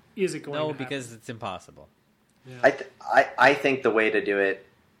 No. Is it going to No, happen? because it's impossible. I think the way to do it,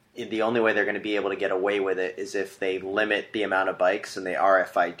 the only way they're going to be able to get away with it is if they limit the amount of bikes and they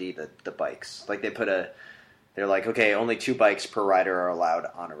RFID the bikes. Like they're like, okay, only 2 bikes per rider are allowed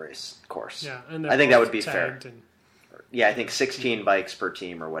on a race course. Yeah, and I think that would be fair. tagged and- Yeah, I think 16 bikes per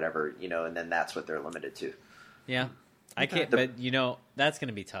team or whatever, you know, and then that's what they're limited to. Yeah. I can't, but you know, that's going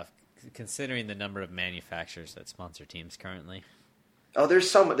to be tough considering the number of manufacturers that sponsor teams currently. Oh, there's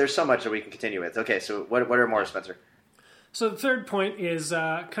so much that we can continue with. Okay, so what are more, Spencer? So the third point is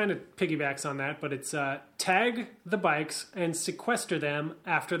kind of piggybacks on that, but it's tag the bikes and sequester them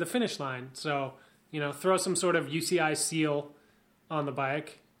after the finish line. So, you know, throw some sort of UCI seal on the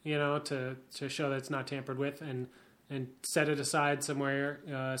bike, you know, to show that it's not tampered with, and and set it aside somewhere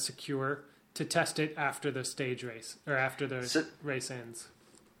secure to test it after the stage race or after the race ends.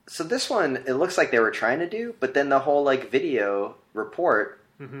 So this one, it looks like they were trying to do, but then the whole like video report,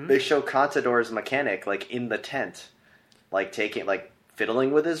 they show Contador's mechanic like in the tent, like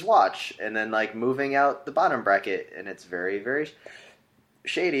fiddling with his watch and then like moving out the bottom bracket, and it's very, very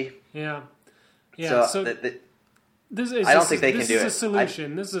shady. Yeah. Yeah. So I don't think they can do it. This is a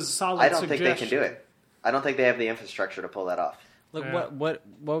solution. This is a solid I don't suggestion. think they can do it. I don't think they have the infrastructure to pull that off. Look, Yeah. what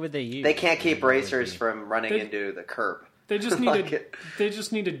would they use? They can't keep racers from running They- into the curb. They just need Like they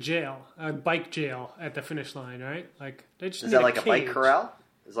just need a jail, a bike jail at the finish line, right? Like they just Is need that like a bike cage. corral?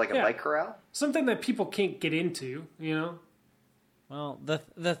 Is it like a Yeah. bike corral? Something that people can't get into, you know? Well,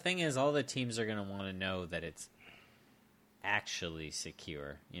 the thing is, all the teams are going to want to know that it's actually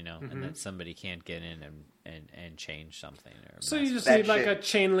secure, you know, and that somebody can't get in and change something. Or So mess you just That need like shit- a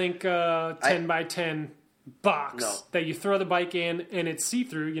chain link 10 by 10 box No. that you throw the bike in, and it's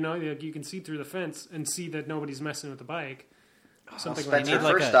see-through, you know, you can see through the fence and see that nobody's messing with the bike. Something like Spencer, that.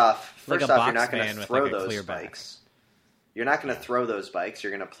 like first a- off, like a you're box not going van to with, throw like, a those clear back. bikes. You're not going to throw those bikes.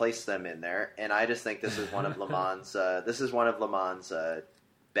 You're going to place them in there, and I just think this is one of Le Mans. This is one of Le Mans'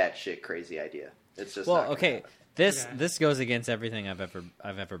 batshit crazy idea. It's just not Well, gonna okay, happen. this goes against everything I've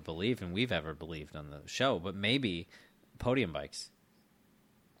ever believed and we've ever believed on the show. But maybe podium bikes.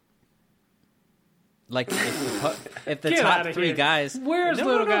 Like if the Get top outta 3 here. guys, Where's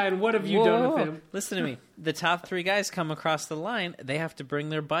little guy and what have you done with him? Listen to me. The top 3 guys come across the line. They have to bring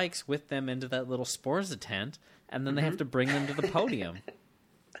their bikes with them into that little Sporza tent, and then they have to bring them to the podium.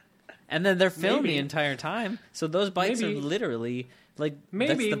 And then they're filmed Maybe. the entire time. So those bikes Maybe. are literally like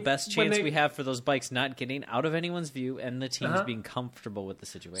Maybe that's the best when chance they- we have for those bikes not getting out of anyone's view and the teams being comfortable with the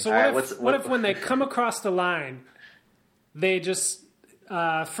situation. So All right, what if when they come across the line, they just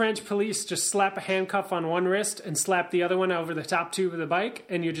French police just slap a handcuff on one wrist and slap the other one over the top tube of the bike,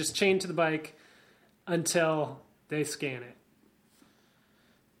 and you're just chained to the bike until they scan it.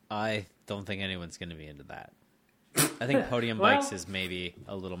 I don't think anyone's going to be into that. I think podium Well- bikes is maybe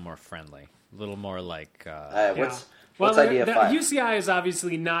a little more friendly, a little more like. What's idea 5? UCI is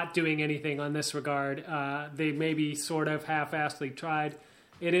obviously not doing anything on this regard. They maybe sort of half-assedly tried.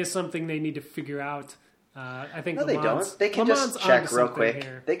 It is something they need to figure out. I think No, they Le Mans- don't. They can Le just Mans check onto real something quick.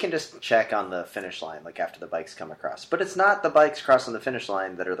 here. They can just check on the finish line, like after the bikes come across. But it's not the bikes crossing the finish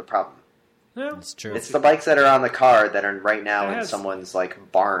line that are the problem. Well, It's true. It's the bikes that are on the car that are right now That in has- someone's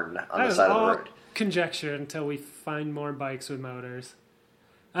like barn on that the is side of the all road. conjecture until we find more bikes with motors.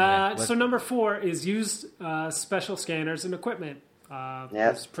 Yeah, So number 4 is use special scanners and equipment. Yep,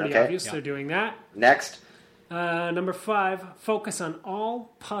 It's pretty okay. obvious they're doing that. Next, Number 5, focus on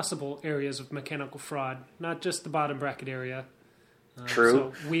all possible areas of mechanical fraud, not just the bottom bracket area.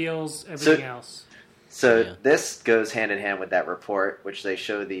 true. So wheels, everything else. So Yeah. this goes hand in hand with that report, which they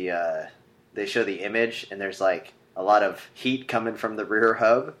show the image, and there's like a lot of heat coming from the rear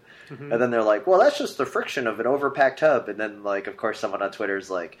hub, and then they're like, "Well, that's just the friction of an overpacked hub." And then, like, of course, someone on Twitter is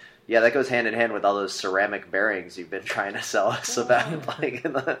like, "Yeah, that goes hand in hand with all those ceramic bearings you've been trying to sell us about." Like,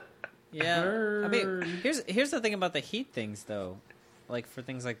 Yeah, I mean, Burn. here's the thing about the heat things, though. Like for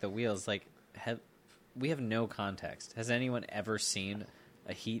things like the wheels, like we have no context. Has anyone ever seen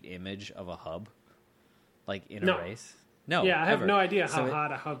a heat image of a hub, like in No. a race? No. Yeah, I have ever. no idea So how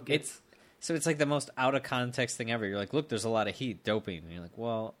hot a hub gets. It's like the most out of context thing ever. You're like, look, there's a lot of heat doping, and you're like,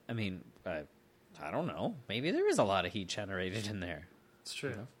 well, I mean, I don't know. Maybe there is a lot of heat generated in there. It's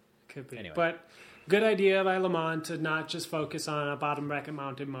true. Could be. Anyway. But good idea by Le Mans to not just focus on a bottom bracket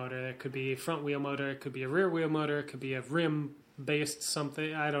mounted motor. It could be a front wheel motor. It could be a rear wheel motor. It could be a rim based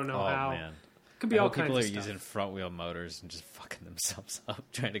something. I don't know Oh how. man, Could be I all hope kinds people are of stuff. using front wheel motors and just fucking themselves up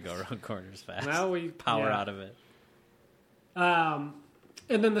trying to go around corners fast. Well, we Power yeah. out of it.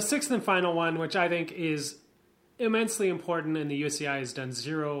 And then the 6th and final one, which I think is immensely important and the UCI has done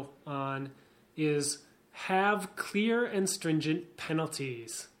 0 on, is have clear and stringent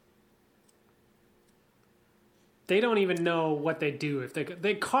penalties. They don't even know what they do. If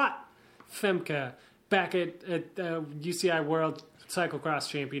they caught Femke back at UCI World Cyclocross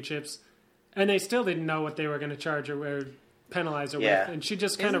Championships, and they still didn't know what they were going to charge her or penalize her Yeah. with, and she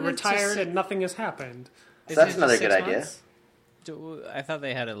just kind of Isn't it just retired six- and nothing has happened. So that's Isn't it another just good 6 idea. months? I thought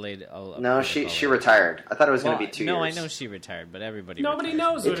they had it laid. No, she retired. I thought it was Well, going to be 2 no, years. I know she retired, but everybody. Nobody retires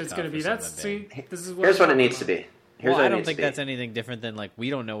knows from what the it's top going to for be. That's something big. this is what Here's I'm what it talking needs to about. be. Here's Well, what I it don't needs think to be. that's anything different than like we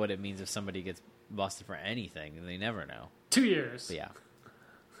don't know what it means if somebody gets busted for anything, and they never know. 2 years. But yeah.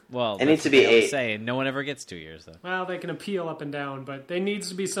 Well, It needs that's to what be they always 8. say, and no one ever gets 2 years though. Well, they can appeal up and down, but there needs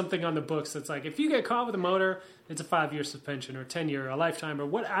to be something on the books that's like, if you get caught with a motor, it's a 5-year suspension or 10-year, a lifetime, or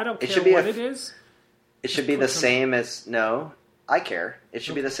what. I don't It care should be what a- it is. It should be the same as... No, I care. It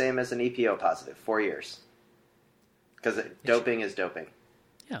should be the same as an EPO positive. 4 years. Because doping is doping.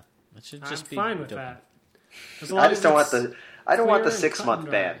 Yeah, it should just be fine with doping. that. I just don't want the... I don't want the 6-month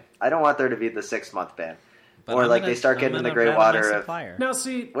ban. I don't want there to be the 6-month ban. But or I'm like gonna- they start I'm getting in the gonna gray battle water my of... supplier. Now,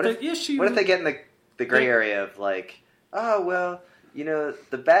 see, What the if, issue... what if they get in the gray area of like, oh, well, you know,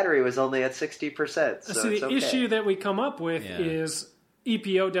 the battery was only at 60%, so See, it's the okay. issue that we come up with Yeah. is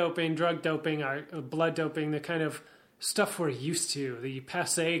EPO doping, drug doping, or blood doping, the kind of stuff we're used to, the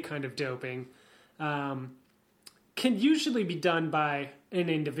passé kind of doping, can usually be done by an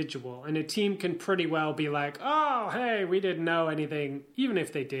individual. And a team can pretty well be like, oh, hey, we didn't know anything. Even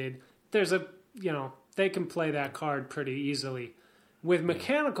if they did, there's a, you know, they can play that card pretty easily. With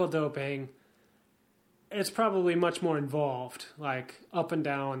mechanical doping, it's probably much more involved, like up and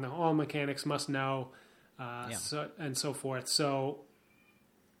down, all mechanics must know, so, and so forth. So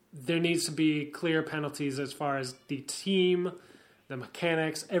there needs to be clear penalties as far as the team, the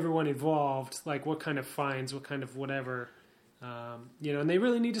mechanics, everyone involved, like what kind of fines, what kind of whatever, you know, and they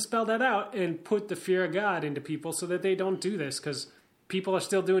really need to spell that out and put the fear of God into people so that they don't do this, because people are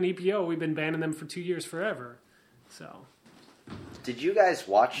still doing EPO. We've been banning them for 2 years forever. So... Did you guys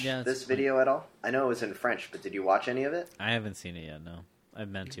watch Yeah, this it's video at all? I know it was in French, but did you watch any of it? I haven't seen it yet, no. I've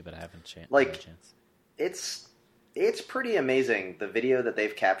meant to, but I haven't had Like- a chance. It's pretty amazing, the video that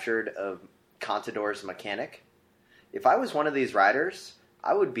they've captured of Contador's mechanic. If I was one of these riders,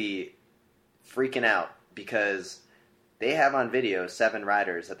 I would be freaking out because they have on video 7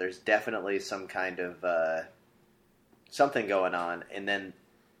 riders that there's definitely some kind of something going on, and then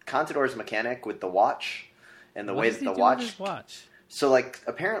Contador's mechanic with the watch and the What way does that he the do with watch... his watch? So, like,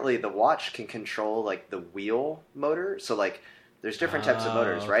 apparently the watch can control, like, the wheel motor. So, like, there's different types of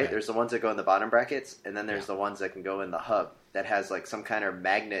motors, right? okay. There's the ones that go in the bottom brackets, and then there's the ones that can go in the hub that has, like, some kind of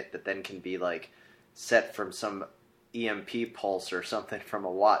magnet that then can be, like, set from some EMP pulse or something from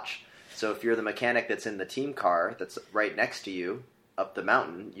a watch. So if you're the mechanic that's in the team car that's right next to you up the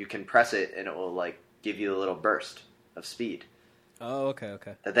mountain, you can press it, and it will, like, give you a little burst of speed. Oh, okay.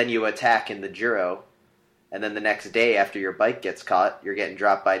 That then you attack in the Giro. And then the next day, after your bike gets caught, you're getting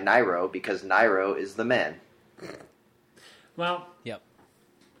dropped by Nairo because Nairo is the man. Well, Yep.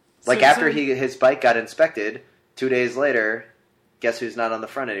 Like So- after so- his bike got inspected, 2 days later, guess who's not on the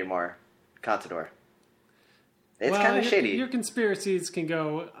front anymore? Contador. It's kind of shady. Your conspiracies can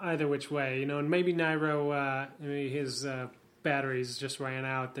go either which way, you know, and maybe Nairo, his batteries just ran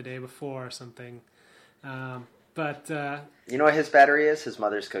out the day before or something. But You know what his battery is? His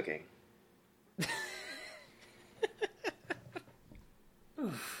mother's cooking.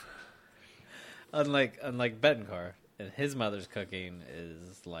 Unlike Betancourt, and his mother's cooking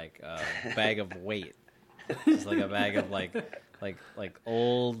is like a bag of weight. It's like a bag of like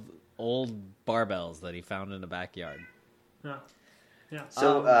old barbells that he found in the backyard. yeah.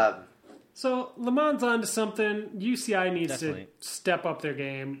 So, So Le Mans onto something. UCI needs Definitely. to step up their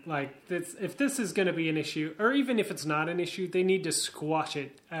game. Like, if this is going to be an issue, or even if it's not an issue, they need to squash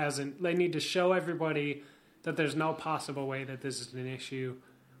it they need to show everybody that there's no possible way that this is an issue,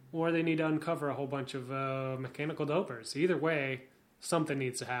 or they need to uncover a whole bunch of mechanical dopers. Either way, something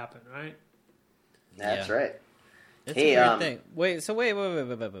needs to happen, right? that's Yeah. right. It's Hey, a weird thing.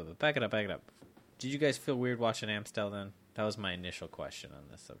 Wait. Back it up. Did you guys feel weird watching Amstel then? That was my initial question on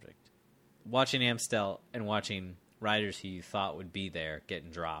this subject. Watching Amstel and watching riders who you thought would be there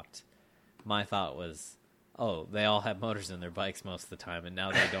getting dropped, my thought was, oh, they all have motors in their bikes most of the time, and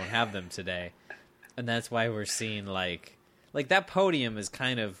now they don't have them today. And that's why we're seeing, like that podium is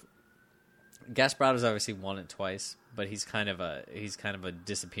kind of... Gasparotto's obviously won it twice, but he's kind of a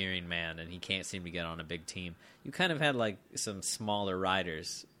disappearing man, and he can't seem to get on a big team. You kind of had, like, some smaller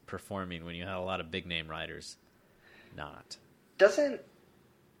riders performing when you had a lot of big-name riders not.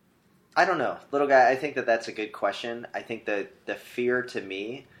 I don't know. Little guy, I think that's a good question. I think that the fear to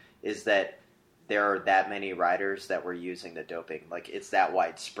me is that there are that many riders that were using the doping. Like, it's that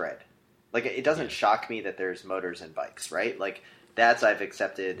widespread. Like, it doesn't shock me that there's motors in bikes, right? Like, that's I've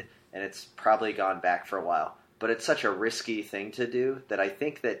accepted, and it's probably gone back for a while. But it's such a risky thing to do that I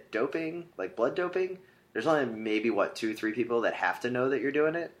think that doping, like blood doping, there's only maybe, 2-3 people that have to know that you're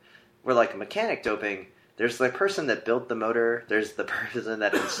doing it. Where, like, mechanic doping, there's the person that built the motor, there's the person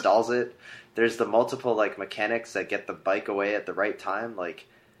that installs it, there's the multiple, like, mechanics that get the bike away at the right time. Like,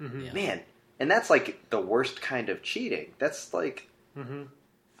 man, and that's, like, the worst kind of cheating. That's, like,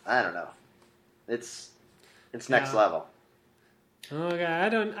 I don't know. It's next level. Okay, I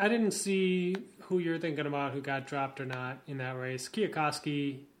didn't see who you're thinking about who got dropped or not in that race.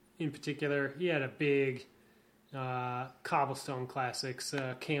 Kiyosaki, in particular, he had a big Cobblestone Classics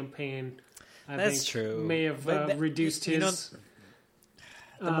campaign That's true. May have reduced his.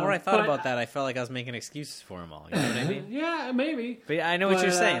 The more I thought about that, I felt like I was making excuses for him all. You know what I mean? Yeah, maybe. But I know what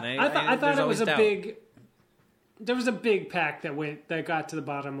you're saying. I thought it was a doubt. big. There was a big pack that got to the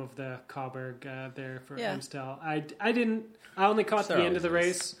bottom of the Kahlberg there for Amstel. I only caught the end of the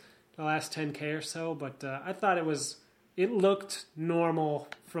race, the last 10K or so, but I thought it looked normal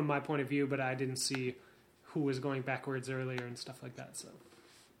from my point of view, but I didn't see who was going backwards earlier and stuff like that. So,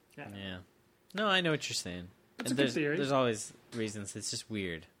 yeah. No, I know what you're saying. It's a good theory. There's always reasons. It's just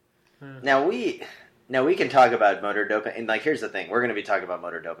weird. Now we can talk about motor doping, and like here's the thing: we're going to be talking about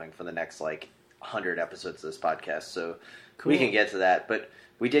motor doping for the next 100 episodes of this podcast, so we can get to that. But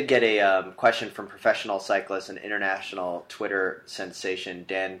we did get a question from professional cyclist and international Twitter sensation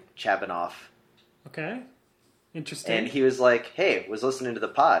Dan Chabanoff. Okay, interesting. And he was like, "Hey, was listening to the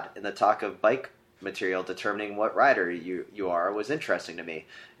pod, and the talk of bike material determining what rider you are was interesting to me."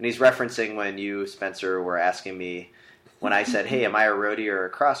 And he's referencing when you, Spencer, were asking me when I said, "Hey, am I a roadie or a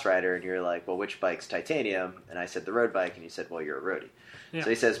cross rider?" And you're like, "Well, which bike's titanium?" And I said, "The road bike." And you said, "Well, you're a roadie." Yeah. So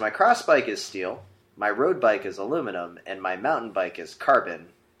he says, "My cross bike is steel, my road bike is aluminum, and my mountain bike is carbon.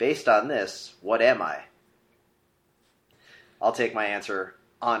 Based on this, what am I?" I'll take my answer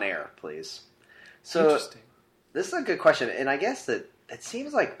on air, please. So this is a good question, and I guess that it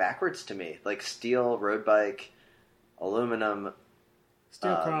seems like backwards to me. Like steel road bike, aluminum...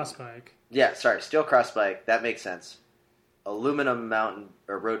 Steel cross bike. Yeah, sorry, steel cross bike. That makes sense. Aluminum mountain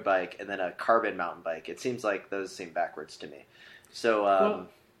or road bike, and then a carbon mountain bike. It seems like those seem backwards to me. So,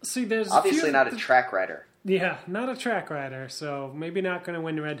 there's obviously not a track rider. Yeah, not a track rider. So maybe not going to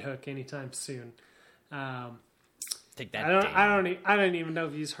win Red Hook anytime soon. Take that. I don't even know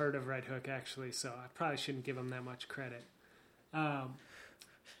if he's heard of Red Hook actually. So I probably shouldn't give him that much credit.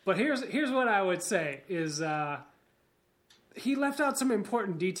 But here's what I would say is he left out some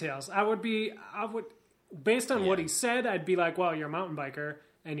important details. I would based on what he said, I'd be like, well, you're a mountain biker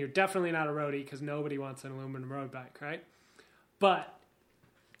and you're definitely not a roadie because nobody wants an aluminum road bike, right? But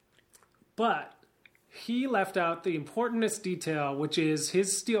he left out the importantest detail, which is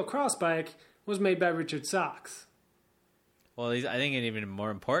his steel cross bike was made by Richard Sachs. Well, I think an even more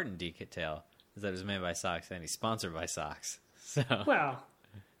important detail is that it was made by Sachs and he's sponsored by Sachs. So well,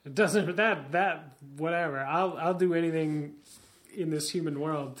 it doesn't that whatever. I'll do anything in this human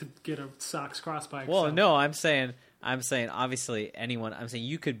world to get a Sachs cross bike. Well, so. no, I'm saying obviously anyone. I'm saying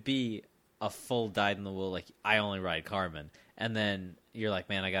you could be a full dyed in the wool like I only ride carbon, and then you're like,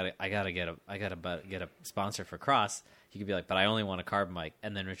 man, I gotta get a sponsor for cross. You could be like, but I only want a carbon bike,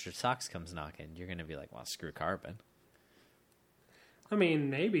 and then Richard Sachs comes knocking. You're gonna be like, well, screw carbon. I mean,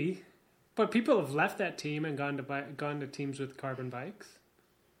 maybe, but people have left that team and gone to teams with carbon bikes.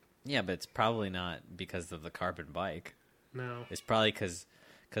 Yeah, but it's probably not because of the carbon bike. No, it's probably because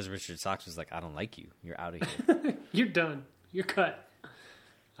Richard Sachs was like, I don't like you. You're out of here. You're done. You're cut.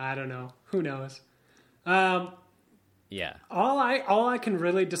 I don't know. Who knows? Yeah. All I can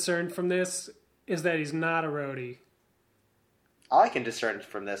really discern from this is that he's not a roadie. All I can discern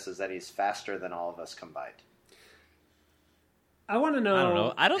from this is that he's faster than all of us combined. I want to know. I don't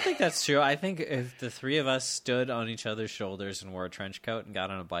know. I don't think that's true. I think if the three of us stood on each other's shoulders and wore a trench coat and got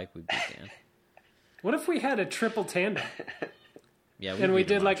on a bike, we'd beat Dan. What if we had a triple tandem? Yeah, and we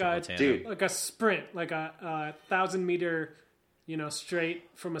did like a sprint, like a 1,000-meter, straight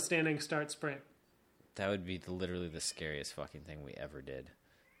from a standing start sprint. That would be literally the scariest fucking thing we ever did.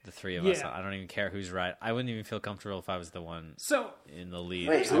 The three of us. I don't even care who's right. I wouldn't even feel comfortable if I was the one in the lead.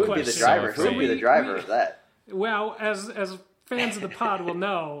 Wait, who would be the driver? Who would be the driver of that? Well, as fans of the pod will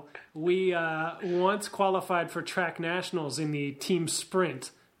know, we once qualified for track nationals in the team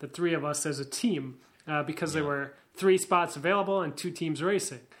sprint. The three of us as a team, because there were 3 spots available and 2 teams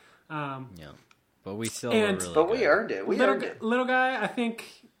racing. But we still were really but good. we earned it. Little guy, I think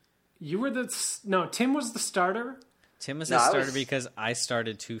you were Tim was the starter. Tim was the starter because I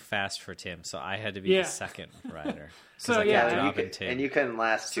started too fast for Tim, so I had to be the second rider. And you couldn't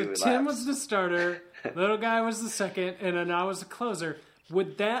last 2 laps. Tim was the starter, little guy was the second, and then I was the closer.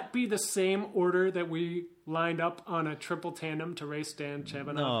 Would that be the same order that we lined up on a triple tandem to race Dan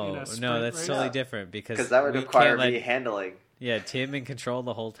Chabanoff in a sprint No, that's race? totally different because that would require me handling. Yeah, Tim in control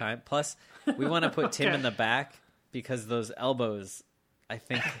the whole time. Plus, we want to put Tim in the back because those elbows. I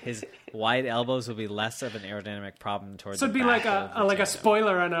think his wide elbows will be less of an aerodynamic problem towards. So it'd be like a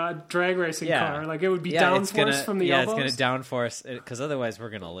spoiler on a drag racing car. Like it would be downforce from the elbows. Yeah, it's going to downforce because otherwise we're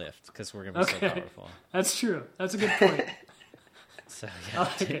going to lift because we're going to be so powerful. That's true. That's a good point. So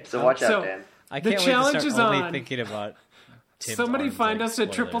watch out, Dan. I can't wait to start only thinking about Tim's somebody arms find like us a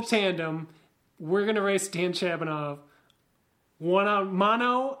spoilers. triple tandem. We're going to race Dan Chabanoff.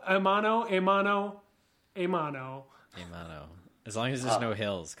 Mano. Amano. As long as there's no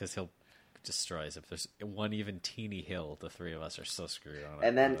hills, because he'll destroy us. If there's one even teeny hill, the three of us are so screwed on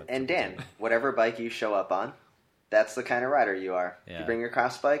it. And Dan, whatever bike you show up on, that's the kind of rider you are. Yeah. If you bring your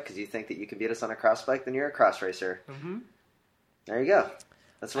cross bike because you think that you can beat us on a cross bike, then you're a cross racer. Mm-hmm. There you go.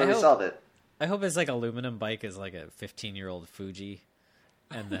 That's where we solved it. I hope his like aluminum bike is like a 15-year-old Fuji,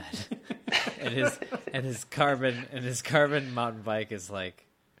 and that and his carbon mountain bike is like.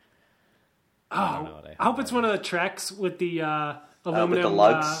 I hope it's one of the Treks with the aluminum with the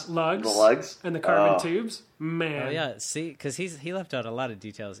lugs, and the carbon tubes. Man, Oh yeah, see, because he left out a lot of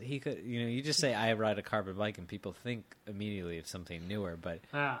details. He could, you just say I ride a carbon bike, and people think immediately of something newer. But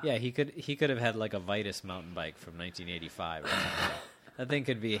yeah, he could have had like a Vitus mountain bike from 1985 or something. That thing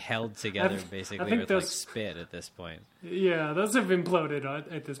could be held together basically with like spit at this point. Yeah, those have imploded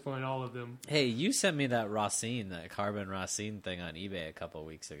at this point, all of them. Hey, you sent me that carbon Racine thing on eBay a couple of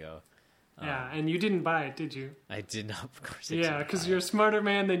weeks ago. Yeah, and you didn't buy it, did you? I did not, of course. Yeah, because you're a smarter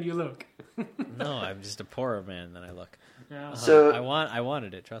man than you look. No, I'm just a poorer man than I look. Yeah. So I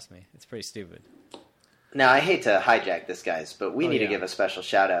wanted it. Trust me, it's pretty stupid. now I hate to hijack this, guys, but we need to give a special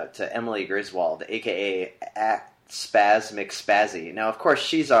shout out to Emily Griswold, aka Spaz McSpazzy. Now, of course,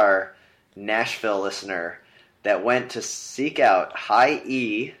 she's our Nashville listener that went to seek out high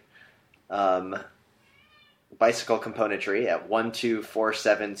E bicycle componentry at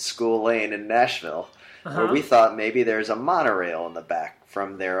 1247 School Lane in Nashville, where we thought maybe there's a monorail in the back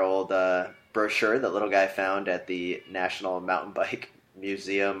from their old brochure that little guy found at the National Mountain Bike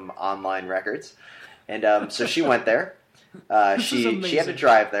Museum online records. And so she went there. She had to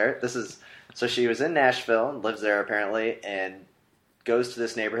drive there. So she was in Nashville and lives there apparently, and goes to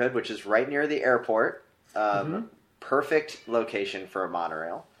this neighborhood, which is right near the airport. Perfect location for a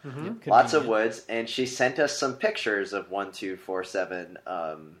monorail. Lots of woods, and she sent us some pictures of 1247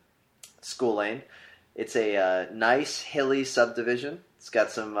 School Lane. It's a nice hilly subdivision. It's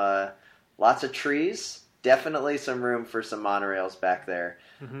got some lots of trees. Definitely some room for some monorails back there.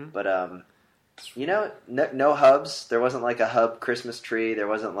 But no hubs. There wasn't like a hub Christmas tree. There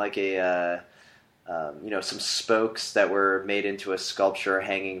wasn't like a some spokes that were made into a sculpture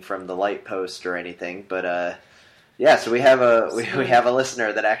hanging from the light post or anything. But yeah, so we have a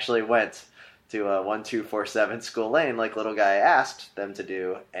listener that actually went to 1247 School Lane, like little guy asked them to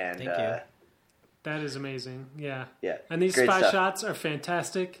do, and Thank you. That is amazing. Yeah. Yeah. And these great spy stuff. shots are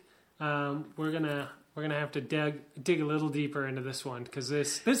fantastic. We're gonna have to dig a little deeper into this one, because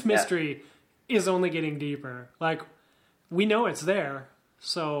this mystery is only getting deeper. Like, we know it's there,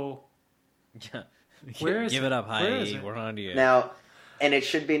 so Yeah. where is Give it up, Where is Heidi. it? We're on to you. Now, and it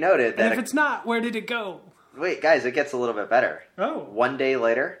should be noted And that if it's not, where did it go? wait, guys, it gets a little bit better. Oh. One day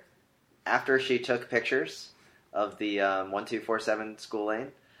later, after she took pictures of the 1247 School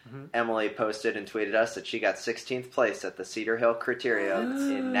Lane, Emily posted and tweeted us that she got 16th place at the Cedar Hill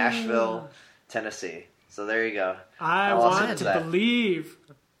Criterium in Nashville, Tennessee. So there you go. I How awesome want is to that? believe.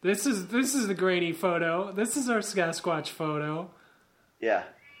 This is the grainy photo. This is our Sasquatch photo. Yeah.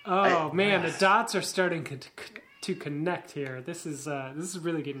 Oh man, the dots are starting to connect here. This is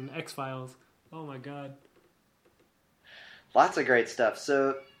really getting X-Files. Oh my god. Lots of great stuff.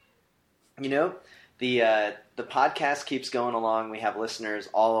 So, the podcast keeps going along. We have listeners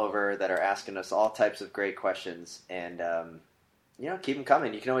all over that are asking us all types of great questions. And, keep them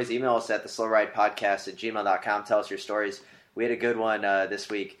coming. You can always email us at theslowridepodcast@gmail.com. Tell us your stories. We had a good one this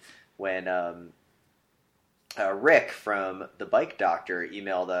week when Rick from The Bike Doctor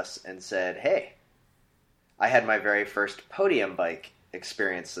emailed us and said, hey, I had my very first podium bike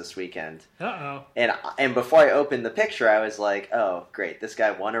experience this weekend. Uh-oh. And before I opened the picture, I was like, oh, great, this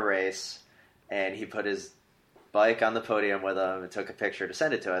guy won a race, and he put his bike on the podium with him and took a picture to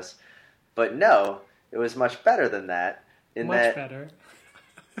send it to us. But no, it was much better than that. Better.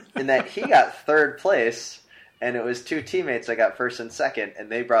 In that he got third place, and it was two teammates that got first and second, and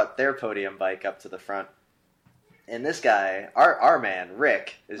they brought their podium bike up to the front. And this guy, our man,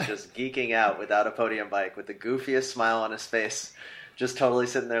 Rick, is just geeking out without a podium bike with the goofiest smile on his face, just totally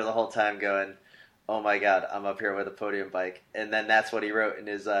sitting there the whole time going, oh my god, I'm up here with a podium bike. And then that's what he wrote in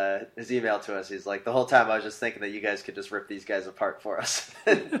his email to us. He's like, the whole time I was just thinking that you guys could just rip these guys apart for us.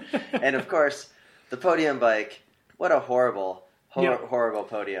 And of course, the podium bike, what a horrible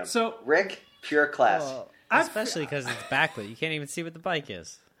podium. So Rick, pure class. Well, especially because it's backlit. You can't even see what the bike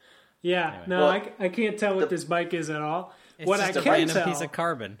is. Yeah, Anyway. no, Well, I can't tell what this bike is at all. It's What just I a can random tell, piece of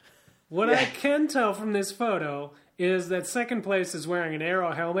carbon. what I can tell from this photo is that second place is wearing an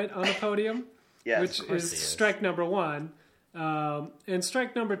Aero helmet on the podium, Yes, which of is he is. strike number one. And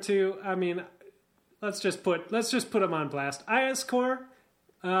strike number two, I mean, let's just put them on blast. IS Core,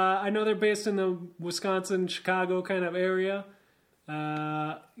 I know they're based in the Wisconsin, Chicago kind of area.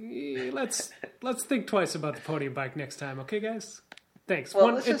 Let's think twice about the podium bike next time, okay, guys? Thanks.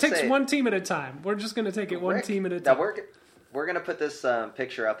 Well, It takes one team at a time. We're just going to take it one team at a time. Now we're going to put this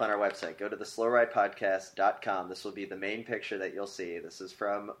picture up on our website. Go to the slowridepodcast.com. This will be the main picture that you'll see. This is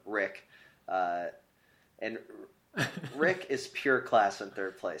from Rick. And Rick is pure class in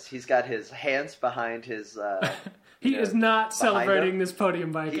third place. He's got his hands behind his... he is not celebrating this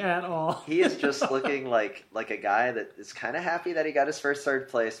podium bike at all. He is just looking like a guy that is kind of happy that he got his first third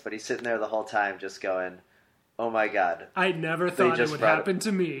place, but he's sitting there the whole time just going... Oh my God! I never thought it would happen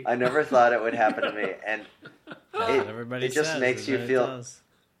to me. I never thought it would happen to me, and it just makes you feel.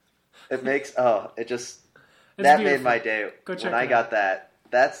 It makes it just It's that beautiful. made my day Go check when it I out. got that.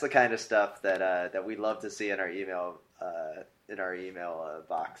 That's the kind of stuff that we love to see in our email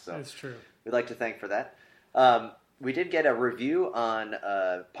box. So That's true. we'd like to thank for that. We did get a review on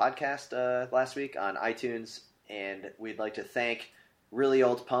a podcast last week on iTunes, and we'd like to thank Really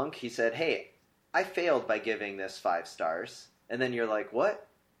Old Punk. He said, "Hey, I failed by giving this 5 stars." And then you're like, what?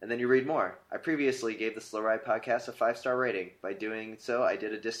 And then you read more. I previously gave the Slow Ride podcast a 5-star rating. By doing so, I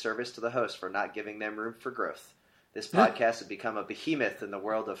did a disservice to the host for not giving them room for growth. This podcast has become a behemoth in the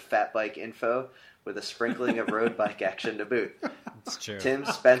world of fat bike info with a sprinkling of road bike action to boot. It's true. Tim,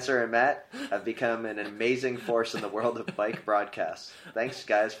 Spencer, and Matt have become an amazing force in the world of bike broadcasts. Thanks,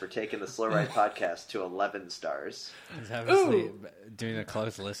 guys, for taking the Slow Ride podcast to 11 stars. He's obviously doing a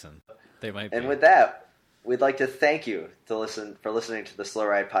close listen. They might be. And with that, we'd like to thank you for listening to the Slow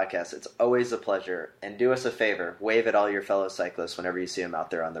Ride podcast. It's always a pleasure. And do us a favor, wave at all your fellow cyclists whenever you see them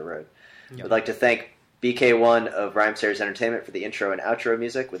out there on the road. Yep. We'd like to thank BK1 of Rhyme Series Entertainment for the intro and outro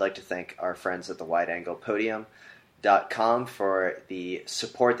music. We'd like to thank our friends at the WideAnglePodium.com for the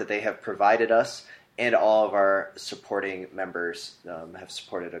support that they have provided us, and all of our supporting members have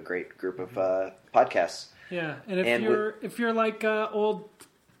supported a great group of podcasts. Yeah, and if you're like old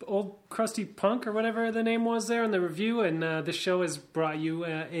crusty punk or whatever the name was there in the review, and this show has brought you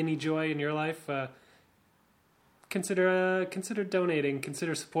any joy in your life, consider donating,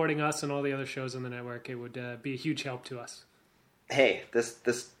 consider supporting us and all the other shows on the network. It would be a huge help to us. Hey, this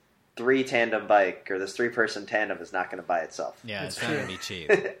 3-tandem bike or this 3-person tandem is not going to buy itself. Yeah, it's That's not true. going to be cheap.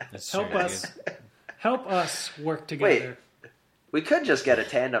 That's Help true. us. Help us work together. We could just get a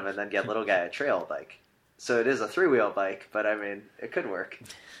tandem and then get little guy a trail bike. So it is a 3-wheel bike, but I mean, it could work.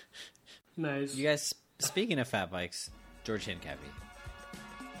 Nice. You guys, speaking of fat bikes, George Hincapie.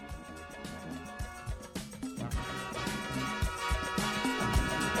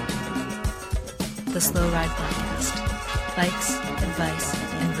 The Slow Ride Podcast. Bikes, advice,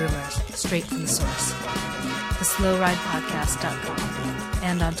 and rumors straight from the source. TheSlowRidePodcast.com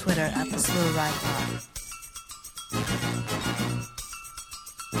and on Twitter at TheSlowRidePod.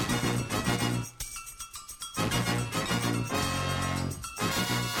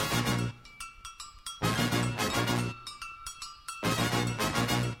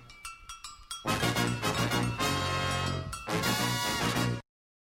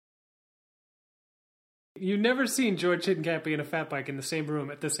 You've never seen George Hincapie and a fat bike in the same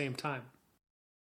room at the same time.